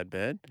thing's not that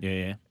bad.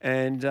 Yeah.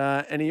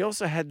 And he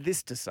also had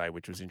this to say,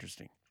 which was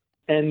interesting.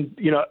 And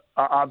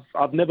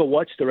I've never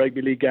watched a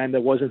rugby league game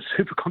that wasn't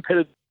super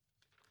competitive.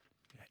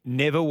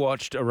 Never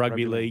watched a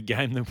rugby Rugby league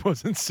game that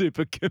wasn't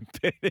super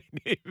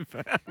competitive.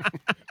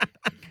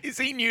 Is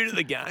he new to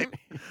the game?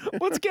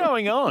 What's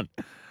going on?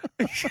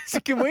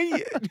 Can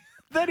we?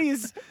 That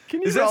is.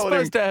 Can you Is that roll it in?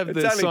 supposed to have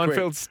the It's only quick.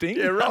 Seinfeld sting?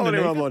 Yeah, roll it in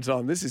underneath one more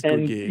time. This is good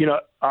And gear.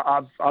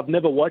 I've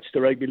never watched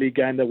a rugby league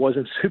game that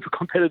wasn't super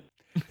competitive.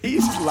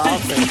 He's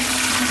laughing.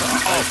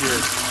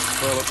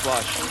 Toilet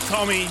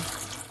flush.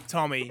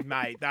 Tommy,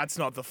 mate, that's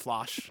not the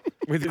flush.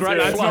 With Is great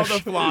there a flush. That's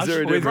not the flush. Is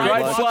there a With different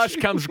great flush? flush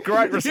comes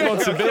great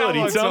responsibility,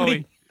 come on,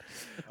 Tommy.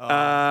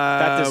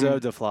 That Um,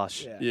 deserved a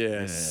flush.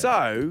 Yeah.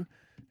 So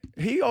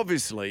He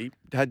obviously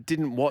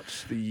didn't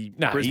watch the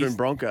No, Brisbane he's-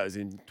 Broncos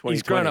in 2020.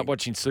 He's grown up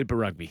watching Super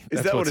Rugby. Is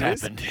That's that what's what it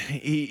is? happened.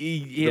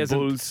 He the hasn't.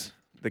 Bulls,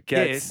 the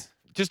Yeah, Cats.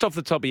 just off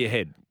the top of your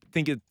head,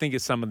 think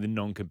of some of the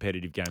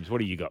non-competitive games. What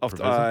do you got?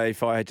 Professor?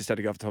 If I just had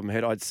to go off the top of my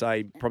head, I'd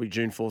say probably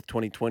June 4th,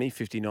 2020,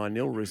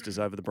 59-0 Roosters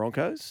over the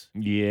Broncos.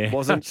 Yeah.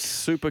 Wasn't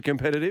super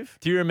competitive.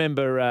 Do you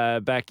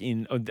remember back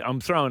in? I'm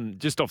throwing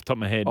just off the top of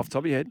my head. Off the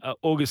top of your head.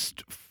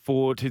 August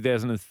 4,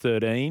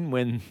 2013,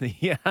 when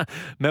the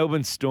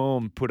Melbourne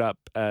Storm put up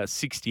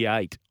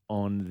 68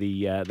 on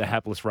the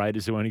hapless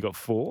Raiders, who only got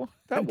 4.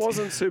 That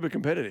wasn't super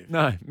competitive.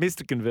 No,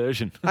 missed a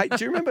conversion. Hey,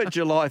 do you remember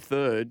July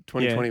 3rd,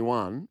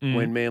 2021,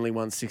 when Manly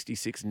won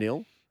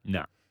 66-0?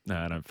 No,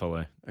 I don't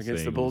follow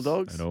Against the Eagles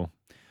Bulldogs? at all.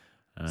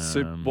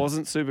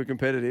 Wasn't super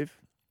competitive.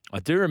 I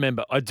do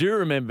remember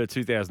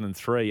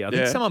 2003. I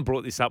think someone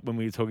brought this up when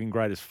we were talking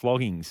greatest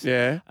floggings.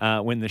 Yeah.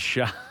 When the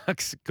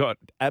Sharks got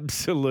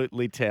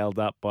absolutely towed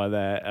up by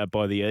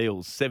the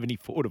Eels,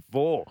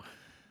 74-4.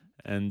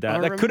 And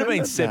that could have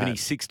been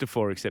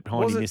 76-4, except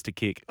Hindy missed a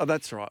kick. Oh,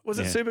 that's right. Was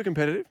it super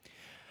competitive?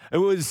 It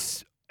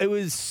was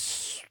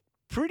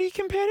pretty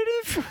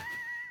competitive.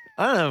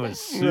 I don't know, it was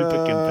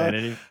super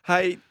competitive.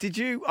 Hey, did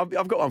you?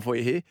 I've got one for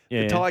you here.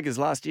 Yeah. The Tigers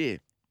last year.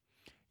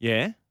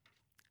 Yeah.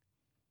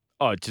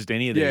 Oh, just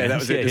any of them. Yeah, that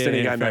was it. Just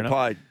any game fair they enough.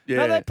 played. Yeah.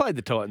 No, they played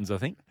the Titans, I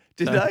think.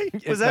 Did they?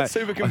 Was that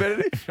super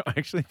competitive? I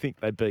actually think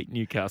they beat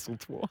Newcastle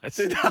twice.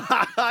 Was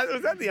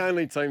that the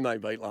only team they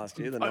beat last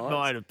year? The It Knights?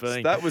 might have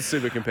been. That was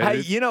super Hey,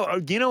 competitive.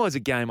 you know, as a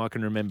game I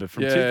can remember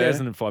from Yeah.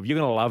 2005. You're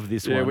going to love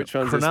this one. Which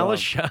one's this Cronulla one?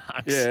 Sharks.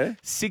 Yeah.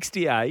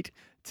 68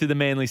 to the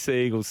Manly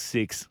Sea Eagles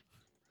 6.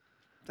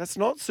 That's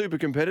not super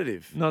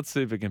competitive. Not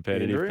super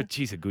competitive, Andrew? but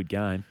geez, a good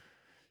game.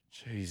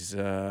 Jeez.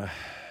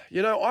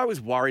 I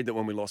was worried that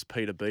when we lost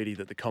Peter Beattie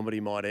that the comedy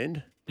might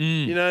end.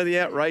 You know, the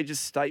outrageous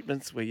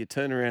statements where you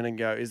turn around and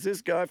go, is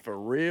this guy for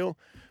real?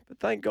 But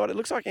thank God, it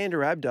looks like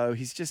Andrew Abdo,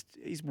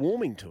 he's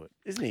warming to it,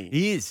 isn't he?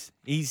 He is.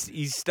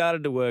 He's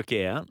started to work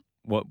out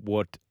what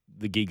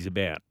the gig's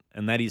about,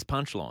 and that is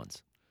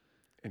punchlines.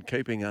 And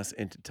keeping us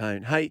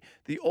entertained. Hey,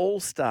 the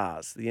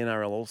All-Stars, the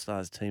NRL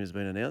All-Stars team has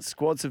been announced.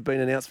 Squads have been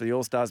announced for the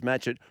All-Stars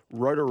match at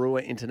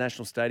Rotorua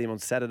International Stadium on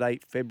Saturday,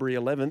 February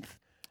 11th.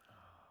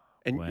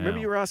 And Wow. remember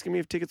you were asking me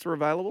if tickets were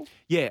available?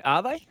 Yeah,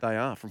 are they? They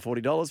are, from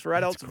 $40 for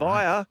adults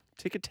via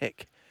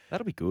Ticketek.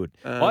 That'll be good.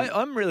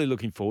 I'm really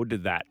looking forward to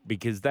that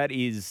because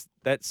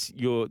that's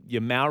your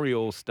Maori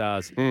All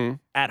Stars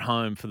at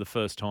home for the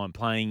first time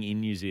playing in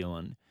New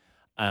Zealand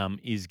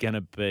is going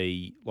to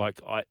be like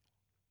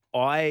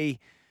I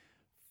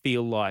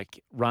feel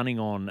like running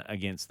on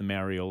against the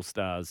Maori All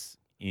Stars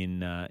in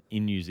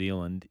New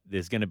Zealand.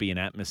 There's going to be an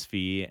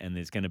atmosphere and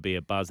there's going to be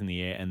a buzz in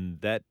the air,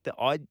 and that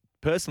I'd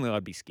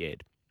be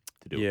scared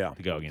to do it,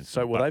 to go against.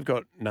 So them. they've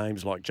got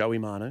names like Joey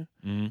Manu,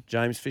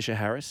 James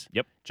Fisher-Harris,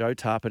 Joe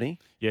Tarpany,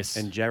 Yes.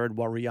 and Jared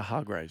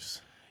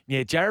Warrior-Hargraves.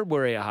 Yeah, Jared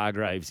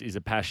Warrior-Hargraves is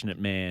a passionate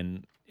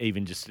man,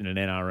 even just in an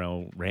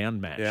NRL round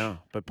match. Yeah,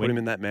 but put him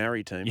in that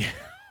Maori team.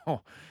 Yeah.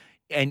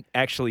 And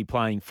actually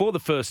playing for the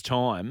first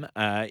time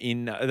they're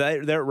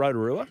at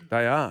Rotorua.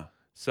 They are.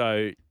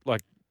 So,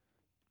 like,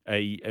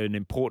 an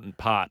important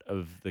part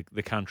of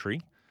the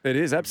country. It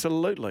is,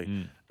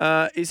 absolutely.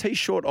 Is he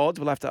short odds?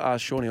 We'll have to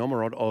ask Shawnee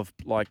Omerod of,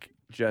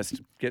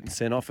 just getting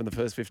sent off in the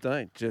first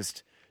 15.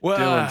 Just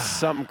doing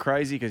something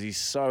crazy because he's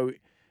so,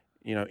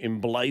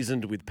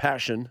 emblazoned with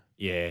passion.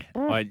 Yeah.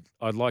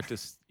 I'd like to...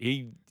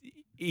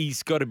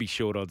 He's got to be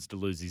short odds to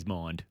lose his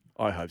mind.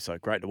 I hope so.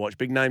 Great to watch.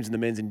 Big names in the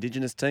men's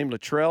Indigenous team.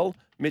 Latrell,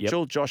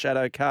 Mitchell, Josh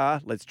Addo-Carr,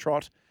 Let's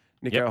Trot,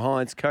 Nico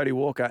Hines, Cody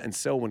Walker, and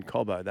Selwyn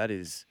Cobbo.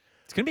 It's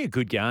going to be a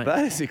good game.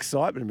 That is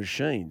excitement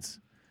machines.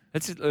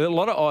 It's a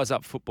lot of eyes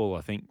up football,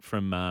 I think,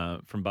 from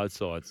both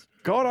sides.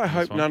 God, I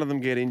hope none of them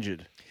get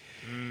injured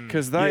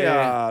because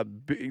they're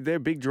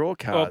big draw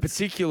cards. Well,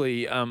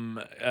 particularly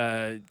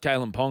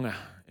Kalen Ponga,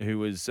 who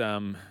was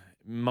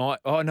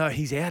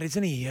he's out,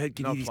 isn't he? He hurt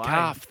his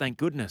calf, thank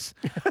goodness.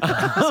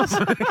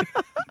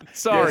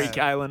 Sorry,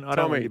 Kalen. I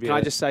don't want you to be. Can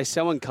I just say,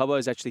 Selwyn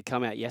Cobbo's actually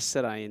come out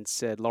yesterday and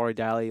said Laurie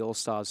Daly,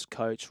 All-Stars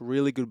coach,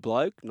 really good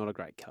bloke, not a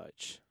great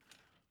coach.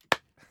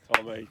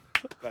 Tommy,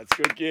 that's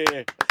good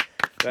gear.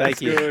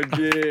 Thank you. Good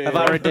gear. Have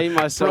I redeemed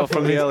myself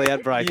from the early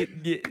outbreak?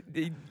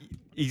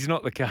 He's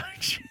not the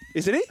coach.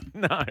 Isn't he?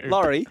 No.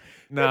 Laurie?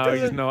 No,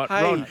 he's not.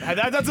 Hey,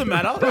 that doesn't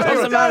matter.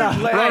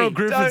 Ronald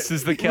Griffiths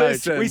is the coach.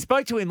 listen. We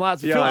spoke to him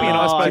last week. Yeah, Philby and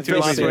I spoke to him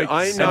last listen, week.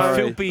 I And know.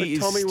 Philby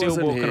But Tommy is still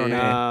wasn't walking here. on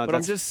air. But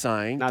I'm just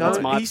saying. that's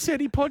my- He said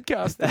he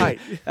podcasted. Hey,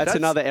 That's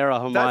another error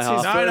on my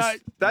half.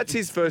 That's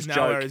his first No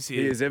joke worries he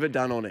here. has ever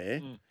done on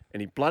air,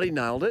 and he bloody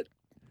nailed it.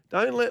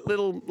 Don't let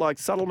little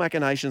subtle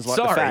machinations like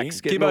the Sorry, facts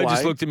get in the Gibbo way.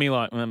 just looked at me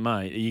like,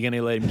 mate, are you going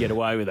to let him get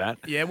away with that?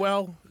 Yeah,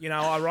 well,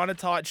 I run a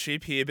tight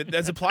ship here, but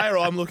there's a player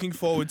I'm looking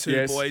forward to,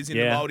 Yes. boys, in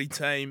Yeah. the Multi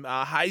team.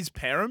 Hayes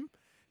Perham.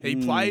 He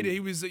played.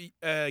 He was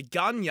a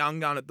young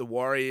gun at the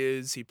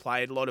Warriors. He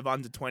played a lot of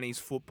under-20s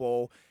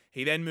football.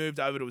 He then moved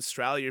over to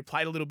Australia. He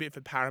played a little bit for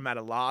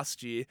Parramatta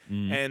last year.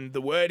 And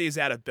the word is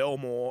out of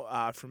Belmore,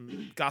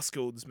 from Gus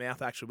Gould's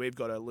mouth, actually, we've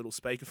got a little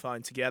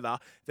speakerphone together,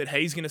 that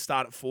he's going to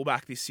start at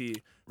fullback this year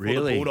for the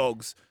Really?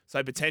 Bulldogs.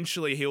 So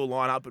potentially he'll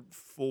line up at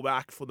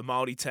fullback for the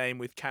Māori team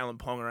with Kalen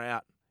Ponga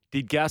out.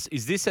 Did Gus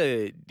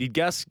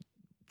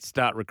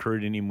start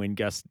recruiting him when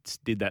Gus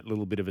did that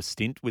little bit of a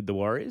stint with the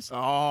Warriors?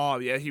 Oh,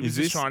 yeah, he was Is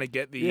just this- trying to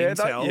get the Yeah,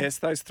 intel.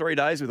 those 3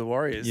 days with the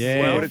Warriors. Yeah,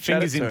 Well, I would have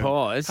fingers chatted in to him.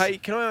 pies. Hey,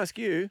 can I ask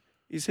you,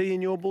 is he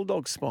in your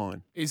Bulldog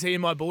spine? Is he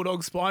in my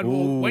Bulldog spine?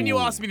 Well, when you Ooh,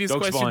 asked me this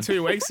dog question spine.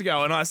 2 weeks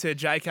ago, and I said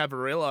Jake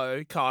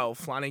Avarillo, Kyle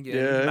Flanagan,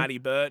 Yeah. Matty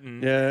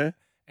Burton, Yeah.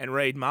 and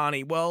Reid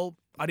Marnie, well,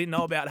 I didn't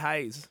know about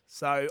Hayes,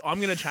 so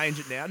I'm going to change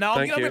it now. No, I'm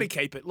Thank you. going to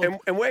keep it.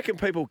 Look, And where can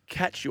people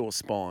catch your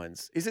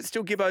spines? Is it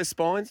still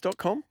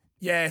gibbospines.com?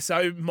 yeah,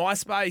 so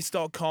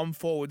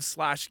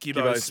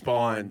myspace.com/Gibbo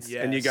Spine.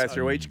 Yeah, and you go so-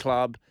 through each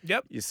club.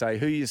 Yep. You say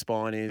who your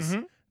spine is.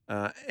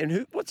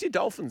 And what's your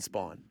dolphin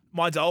spine?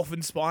 My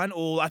Dolphin spine?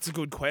 Oh, that's a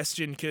good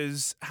question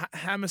because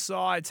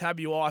Hamasai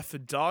Tabuai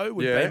Fado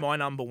would Yeah. be my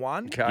number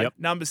 1. Okay. Yep.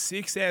 Number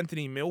 6,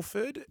 Anthony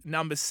Milford.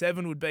 Number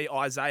 7 would be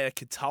Isaiah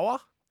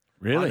Katoa.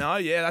 Really? I know,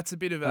 yeah, that's a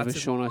bit of Over that's a-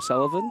 Sean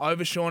O'Sullivan.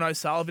 over Sean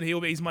O'Sullivan.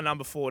 He's my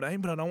number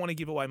 14, but I don't want to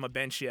give away my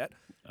bench yet.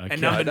 Okay.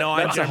 And number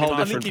 9, that's a Jamie whole Marnie.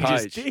 I think different you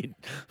page. just did.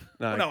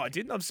 No. No, I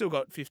didn't. I've still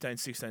got 15,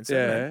 16, Yeah.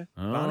 17.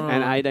 Oh.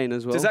 And 18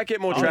 as well. Does that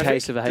get more In traffic?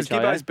 case of a Does HIA.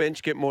 Gibbo's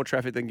bench get more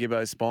traffic than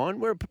Gibbo's spine?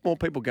 Where are more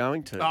people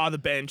going to? Oh, the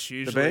bench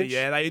usually. bench?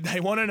 Yeah, they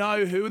want to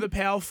know who are the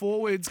power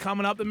forwards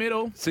coming up the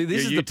middle. See,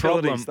 this Your is the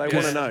problem. utilities, they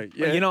wanna 'cause, know,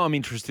 yeah. You know, I'm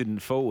interested in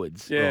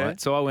forwards, Yeah. right?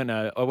 So I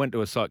went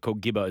to a site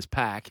called Gibbo's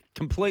Pack.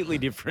 Completely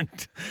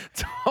different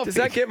topic. Does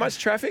that get much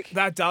traffic?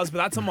 That does, but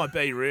that's on my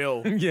B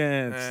reel.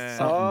 Yeah, it's Yeah.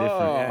 something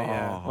different. Yeah,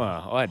 yeah.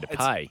 Well, I had to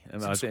pay.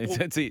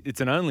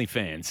 It's an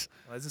OnlyFans.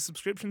 There's a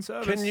subscription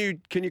service.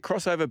 Can you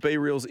cross over B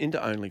reels into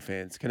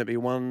OnlyFans? Can it be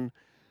one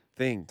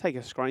thing? Take a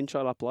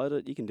screenshot, upload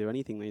it. You can do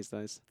anything these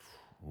days.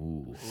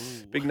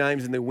 Big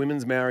names in the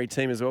women's Maori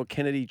team as well.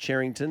 Kennedy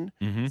Cherrington,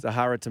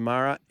 Zahara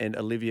Tamara, and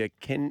Olivia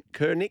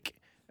Kernick.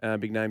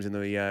 Big names in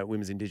the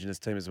women's Indigenous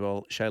team as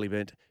well. Shaylee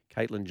Bent,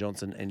 Caitlin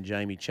Johnson, and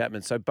Jamie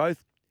Chapman. So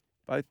both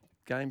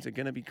games are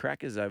going to be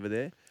crackers over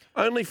there.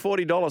 Only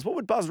 $40. What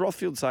would Buzz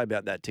Rothfield say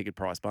about that ticket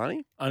price,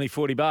 Barney? Only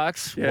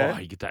 $40. Yeah. Wow,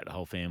 you could take the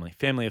whole family.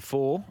 Family of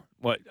 4.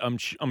 What? I'm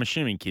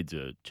assuming kids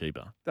are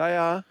cheaper. They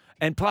are.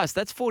 And plus,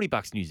 that's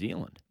 $40 New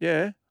Zealand.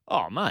 Yeah.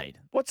 Oh, mate.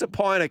 What's a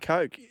pint of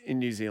Coke in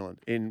New Zealand?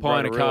 In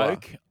Pint of Rotorua?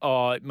 Coke.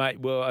 Oh, mate.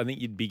 Well, I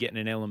think you'd be getting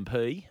an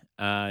L&P.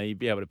 You'd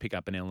be able to pick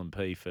up an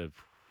L&P for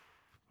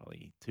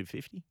probably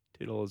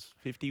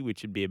 $2.50,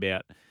 which would be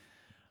about.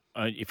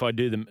 If I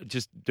do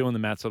just doing the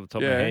maths off the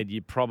top of my Yeah. head,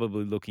 you're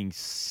probably looking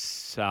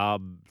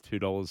sub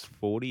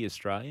 $2.40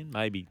 Australian,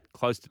 maybe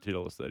close to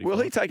 $2.35. Will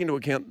he take into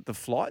account the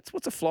flights?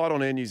 What's a flight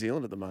on Air New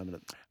Zealand at the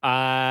moment?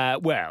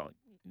 Well,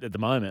 at the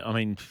moment, I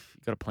mean,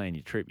 you've got to plan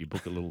your trip. You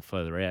book a little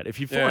further out. If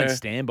you're flying Yeah.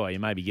 standby, you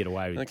maybe get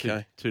away with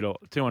Okay.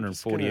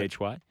 $240 gonna- each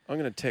way, I'm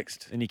going to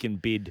text and you can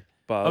bid.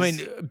 Buzz. I mean,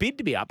 bid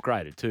to be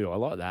upgraded too. I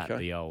like that. Okay.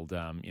 The old,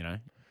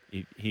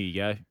 here you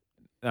go,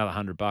 another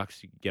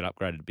 $100, you can get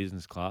upgraded to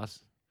business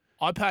class.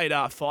 I paid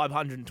a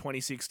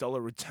 $526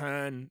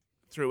 return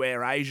through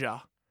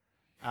AirAsia.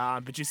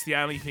 But just the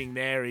only thing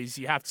there is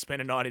you have to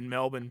spend a night in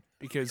Melbourne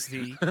because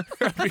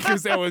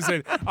because there was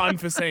an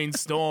unforeseen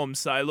storm.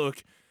 So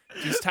look,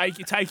 just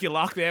take your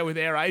luck there with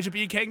AirAsia, but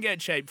you can get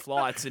cheap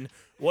flights. And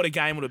what a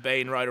game would it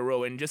be in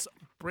Rotorua? And just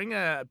bring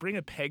a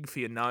peg for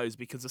your nose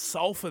because the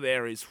sulphur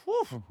there is.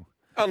 Whew.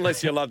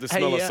 Unless you love the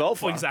smell of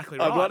sulphur. well, exactly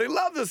I right. bloody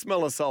love the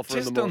smell of sulphur in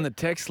Just the on morning. the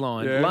text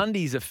line, Yeah.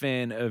 Lundy's a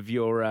fan of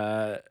your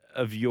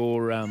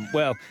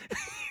well,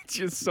 it's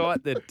your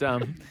site that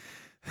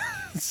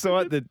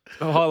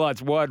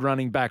highlights wide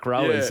running back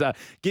rowers. Yeah.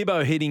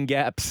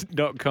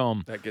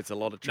 GibboHittingGaps.com. That gets a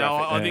lot of No,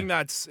 traffic. I think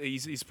that's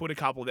he's put a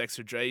couple of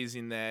extra G's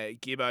in there.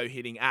 Gibbo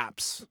hitting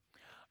apps.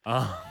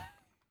 Oh,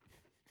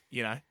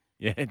 You know,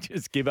 yeah,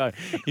 just Gibbo.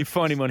 You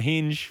find him on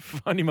Hinge,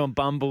 find him on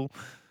Bumble,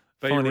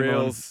 find him on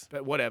B-reels,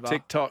 but whatever.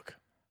 TikTok.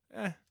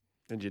 Eh.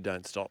 And you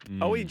don't stop.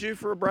 Are we due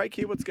for a break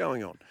here? What's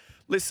going on?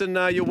 Listen,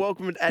 you're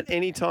welcome at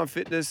Anytime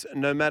Fitness,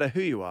 no matter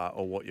who you are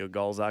or what your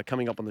goals are.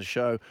 Coming up on the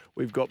show,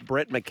 we've got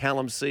Brett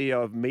McCallum,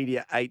 CEO of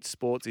Media 8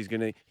 Sports. He's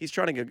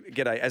trying to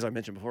get as I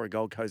mentioned before, a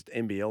Gold Coast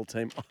NBL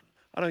team.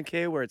 I don't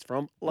care where it's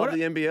from. Love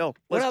the NBL.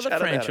 What Let's other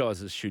chat about it.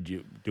 franchises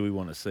do we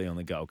want to see on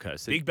the Gold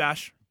Coast? Big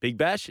Bash. Big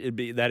Bash,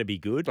 that'd be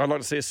good. I'd like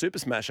to see a super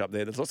smash up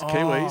there. There's lots of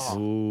Kiwis.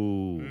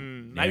 Ooh,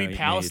 Maybe Now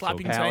power you're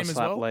slapping talking. Power team as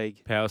Slap well.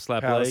 League. Power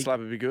Slap Power League. Slap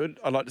would be good.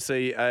 I'd like to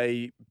see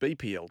a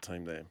BPL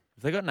team there. Have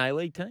they got an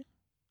A-League team?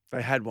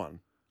 They had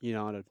one.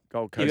 United.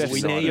 Gold Coast.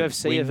 UFC. United.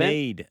 UFC we event?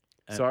 need.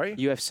 Sorry?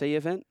 UFC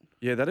event.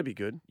 Yeah, that'd be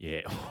good.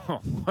 Yeah,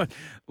 a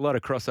lot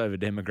of crossover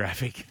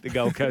demographic. The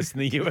Gold Coast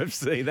and the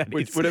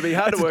UFC. Would it be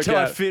hard to that's work a tight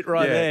out? fit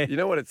right yeah, there. You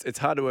know what? It's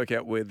hard to work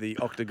out where the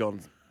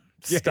octagon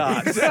Yeah,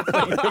 starts exactly.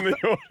 and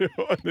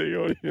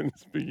the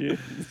audience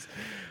begins.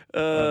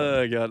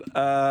 Oh,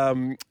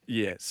 God.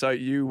 Yeah, so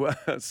you,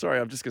 sorry,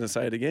 I'm just going to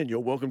say it again. You're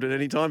welcome to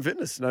Anytime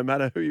Fitness, no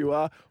matter who you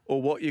are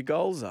or what your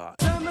goals are.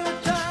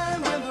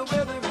 Summertime when the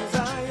weather is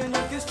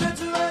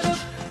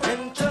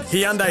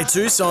Hyundai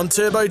Tucson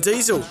Turbo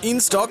Diesel in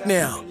stock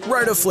now.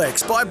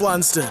 Rotoflex by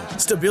Blunston.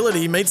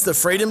 Stability meets the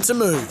freedom to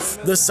move.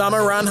 The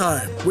Summer Run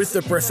Home with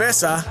the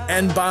Professor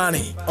and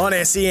Barney on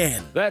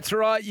SEN. That's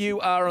right. You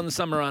are on the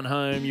Summer Run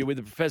Home. You're with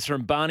the Professor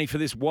and Barney for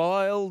this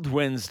wild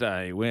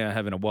Wednesday. We are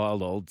having a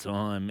wild old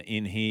time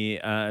in here.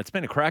 It's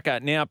been a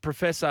cracker. Now,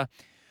 Professor,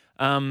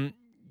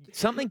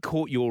 something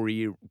caught your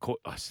ear.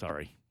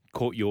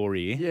 Caught your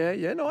ear.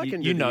 Yeah. No, I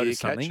can do You the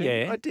noticed ear something,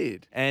 catching. yeah. I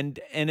did. And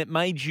it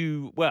made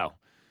you, well,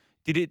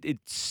 did it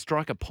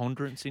strike a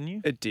ponderance in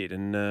you? It did.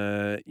 And,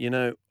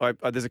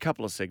 there's a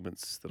couple of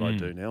segments that I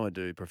do now. I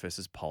do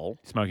Professor's Poll,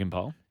 Smoking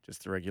poll.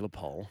 just the regular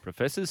poll.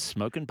 Professor's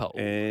smoking poll.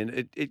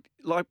 And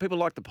people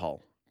like the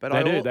poll. But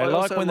They do. They I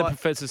like also when the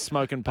Professor's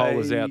smoking poll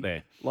is out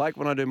there. Like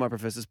when I do my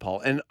Professor's Poll.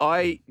 And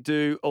I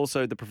do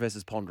also the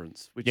Professor's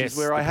Ponderance, which is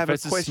where I have a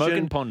Professor's question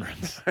smoking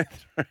ponderance.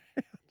 that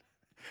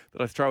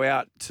I throw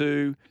out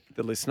to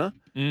the listener,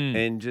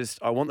 and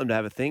I want them to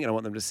have a thing, and I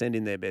want them to send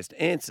in their best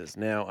answers.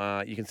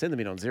 Now, you can send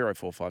them in on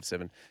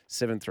 0457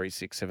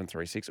 736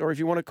 736, or if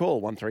you want to call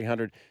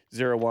 1300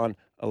 01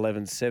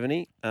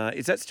 1170.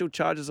 Is that still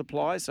charges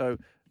apply?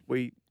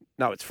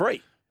 No, it's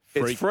free.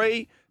 It's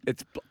free.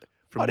 It's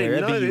From I didn't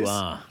wherever know you this.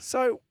 are.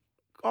 So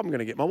I'm going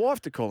to get my wife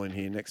to call in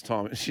here next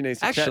time. She needs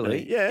to chat to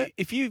Actually, me. Yeah,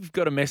 if you've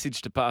got a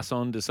message to pass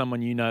on to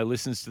someone you know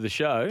listens to the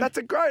show, that's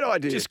a great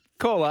idea. just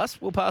call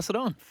us. We'll pass it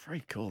on. Free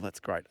call, that's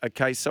great.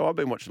 Okay, so I've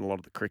been watching a lot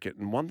of the cricket,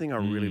 and one thing I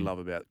really love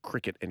about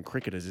cricket and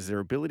cricketers is their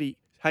ability.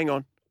 Hang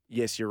on.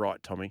 Yes, you're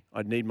right, Tommy.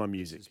 I need my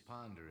music. It's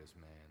ponderous,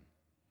 man.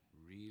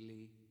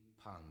 Really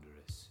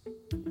ponderous.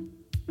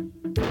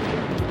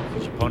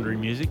 Is your pondering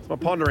music? My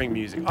pondering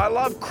music. I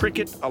love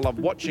cricket. I love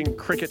watching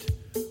cricket.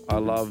 I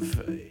love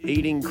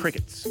eating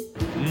crickets.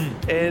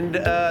 And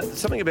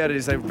something about it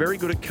is they're very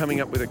good at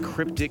coming up with a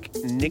cryptic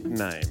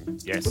nickname.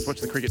 Yes. Let's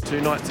watch the cricket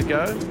 2 nights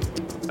ago.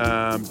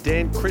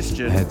 Dan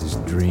Christian. I had this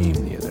dream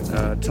the other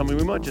night. Tommy,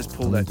 we might just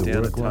pull that to down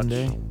a work touch. one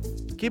day.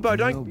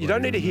 Gibbo, you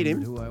don't need to hit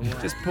him. Who I was.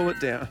 Just pull it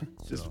down.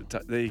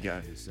 There you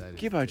go.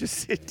 Gibbo, just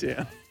sit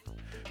down.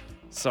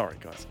 Sorry,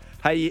 guys.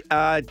 Hey,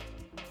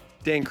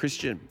 Dan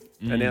Christian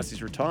announced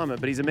his retirement,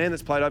 but he's a man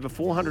that's played over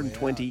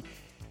 420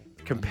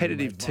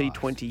 competitive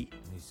T20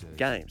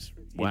 games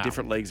in Wow.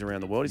 different leagues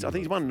around the world. I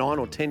think he's won 9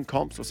 or 10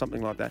 comps or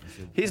something like that.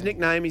 His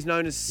nickname is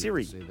known as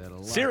Siri.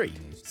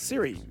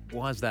 Siri,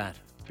 Why is that?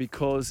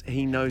 because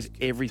he knows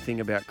everything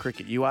about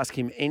cricket. You ask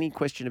him any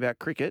question about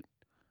cricket,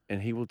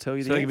 and he will tell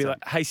you So the they can answer. be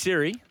like, hey,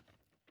 Siri,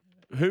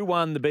 who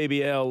won the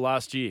BBL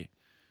last year?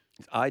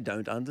 I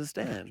don't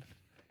understand.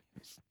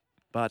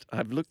 But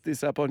I've looked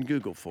this up on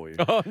Google for you.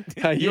 Oh,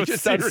 Hey, you your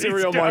just said Siri's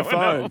Siri on my going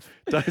phone. off.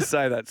 Don't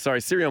say that. Sorry,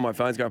 Siri on my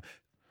phone's going.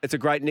 It's a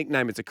great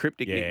nickname. It's a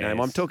cryptic nickname.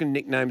 I'm Yes. talking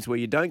nicknames where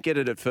you don't get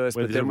it at first,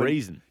 Where but there's then a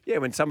reason. Yeah,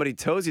 when somebody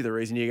tells you the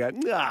reason, you go,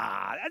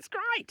 that's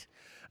great.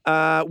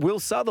 Will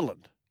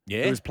Sutherland,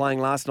 Yeah. who was playing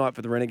last night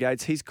for the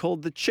Renegades, he's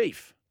called the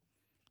Chief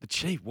The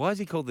Chief. Why is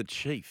he called the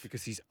Chief?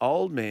 because his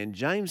old man,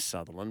 James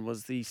Sutherland,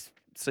 was the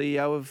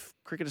CEO of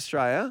Cricket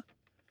Australia.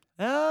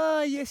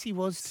 Ah, yes, he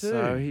was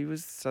too.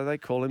 So they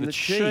call him The the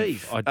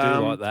Chief. I do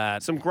like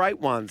that. Some great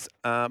ones.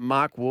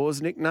 Mark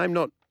War's nickname,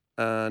 not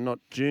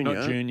Junior.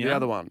 Not Junior. The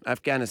other one,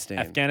 Afghanistan.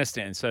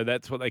 Afghanistan. So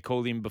that's what they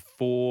called him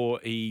before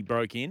he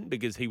broke in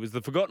because he was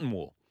the Forgotten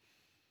War.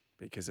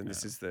 Because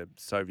this is the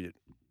Soviet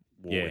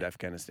war Yeah. with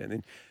Afghanistan.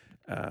 Then,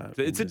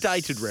 It's in a the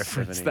dated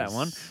reference, that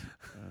one.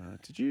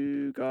 70s. Did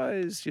you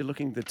guys?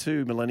 The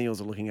two millennials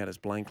are looking at us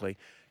blankly,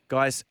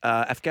 guys.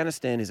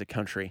 Afghanistan is a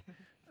country.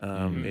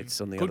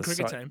 It's on the Good other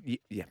cricket side. team.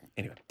 Yeah.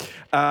 Anyway,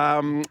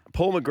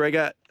 Paul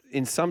McGregor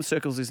in some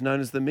circles is known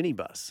as the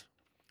minibus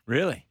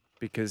Really?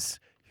 because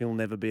he'll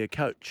never be a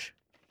coach.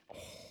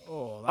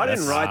 Oh, I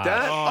didn't write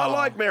that. I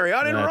like Mary.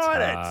 I didn't That's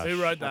write harsh.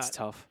 Who wrote That's that?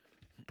 tough.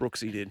 it.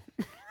 Brooksy did.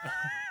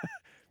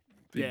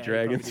 Big Yeah, he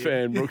Dragons probably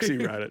fan. did.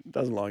 Brooksy wrote it.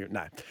 Doesn't like it.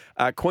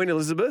 No. Queen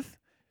Elizabeth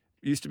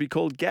used to be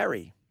called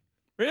Gary.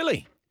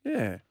 Really?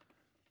 Yeah.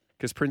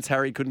 Because Prince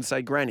Harry couldn't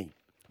say granny.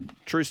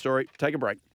 True story. Take a break.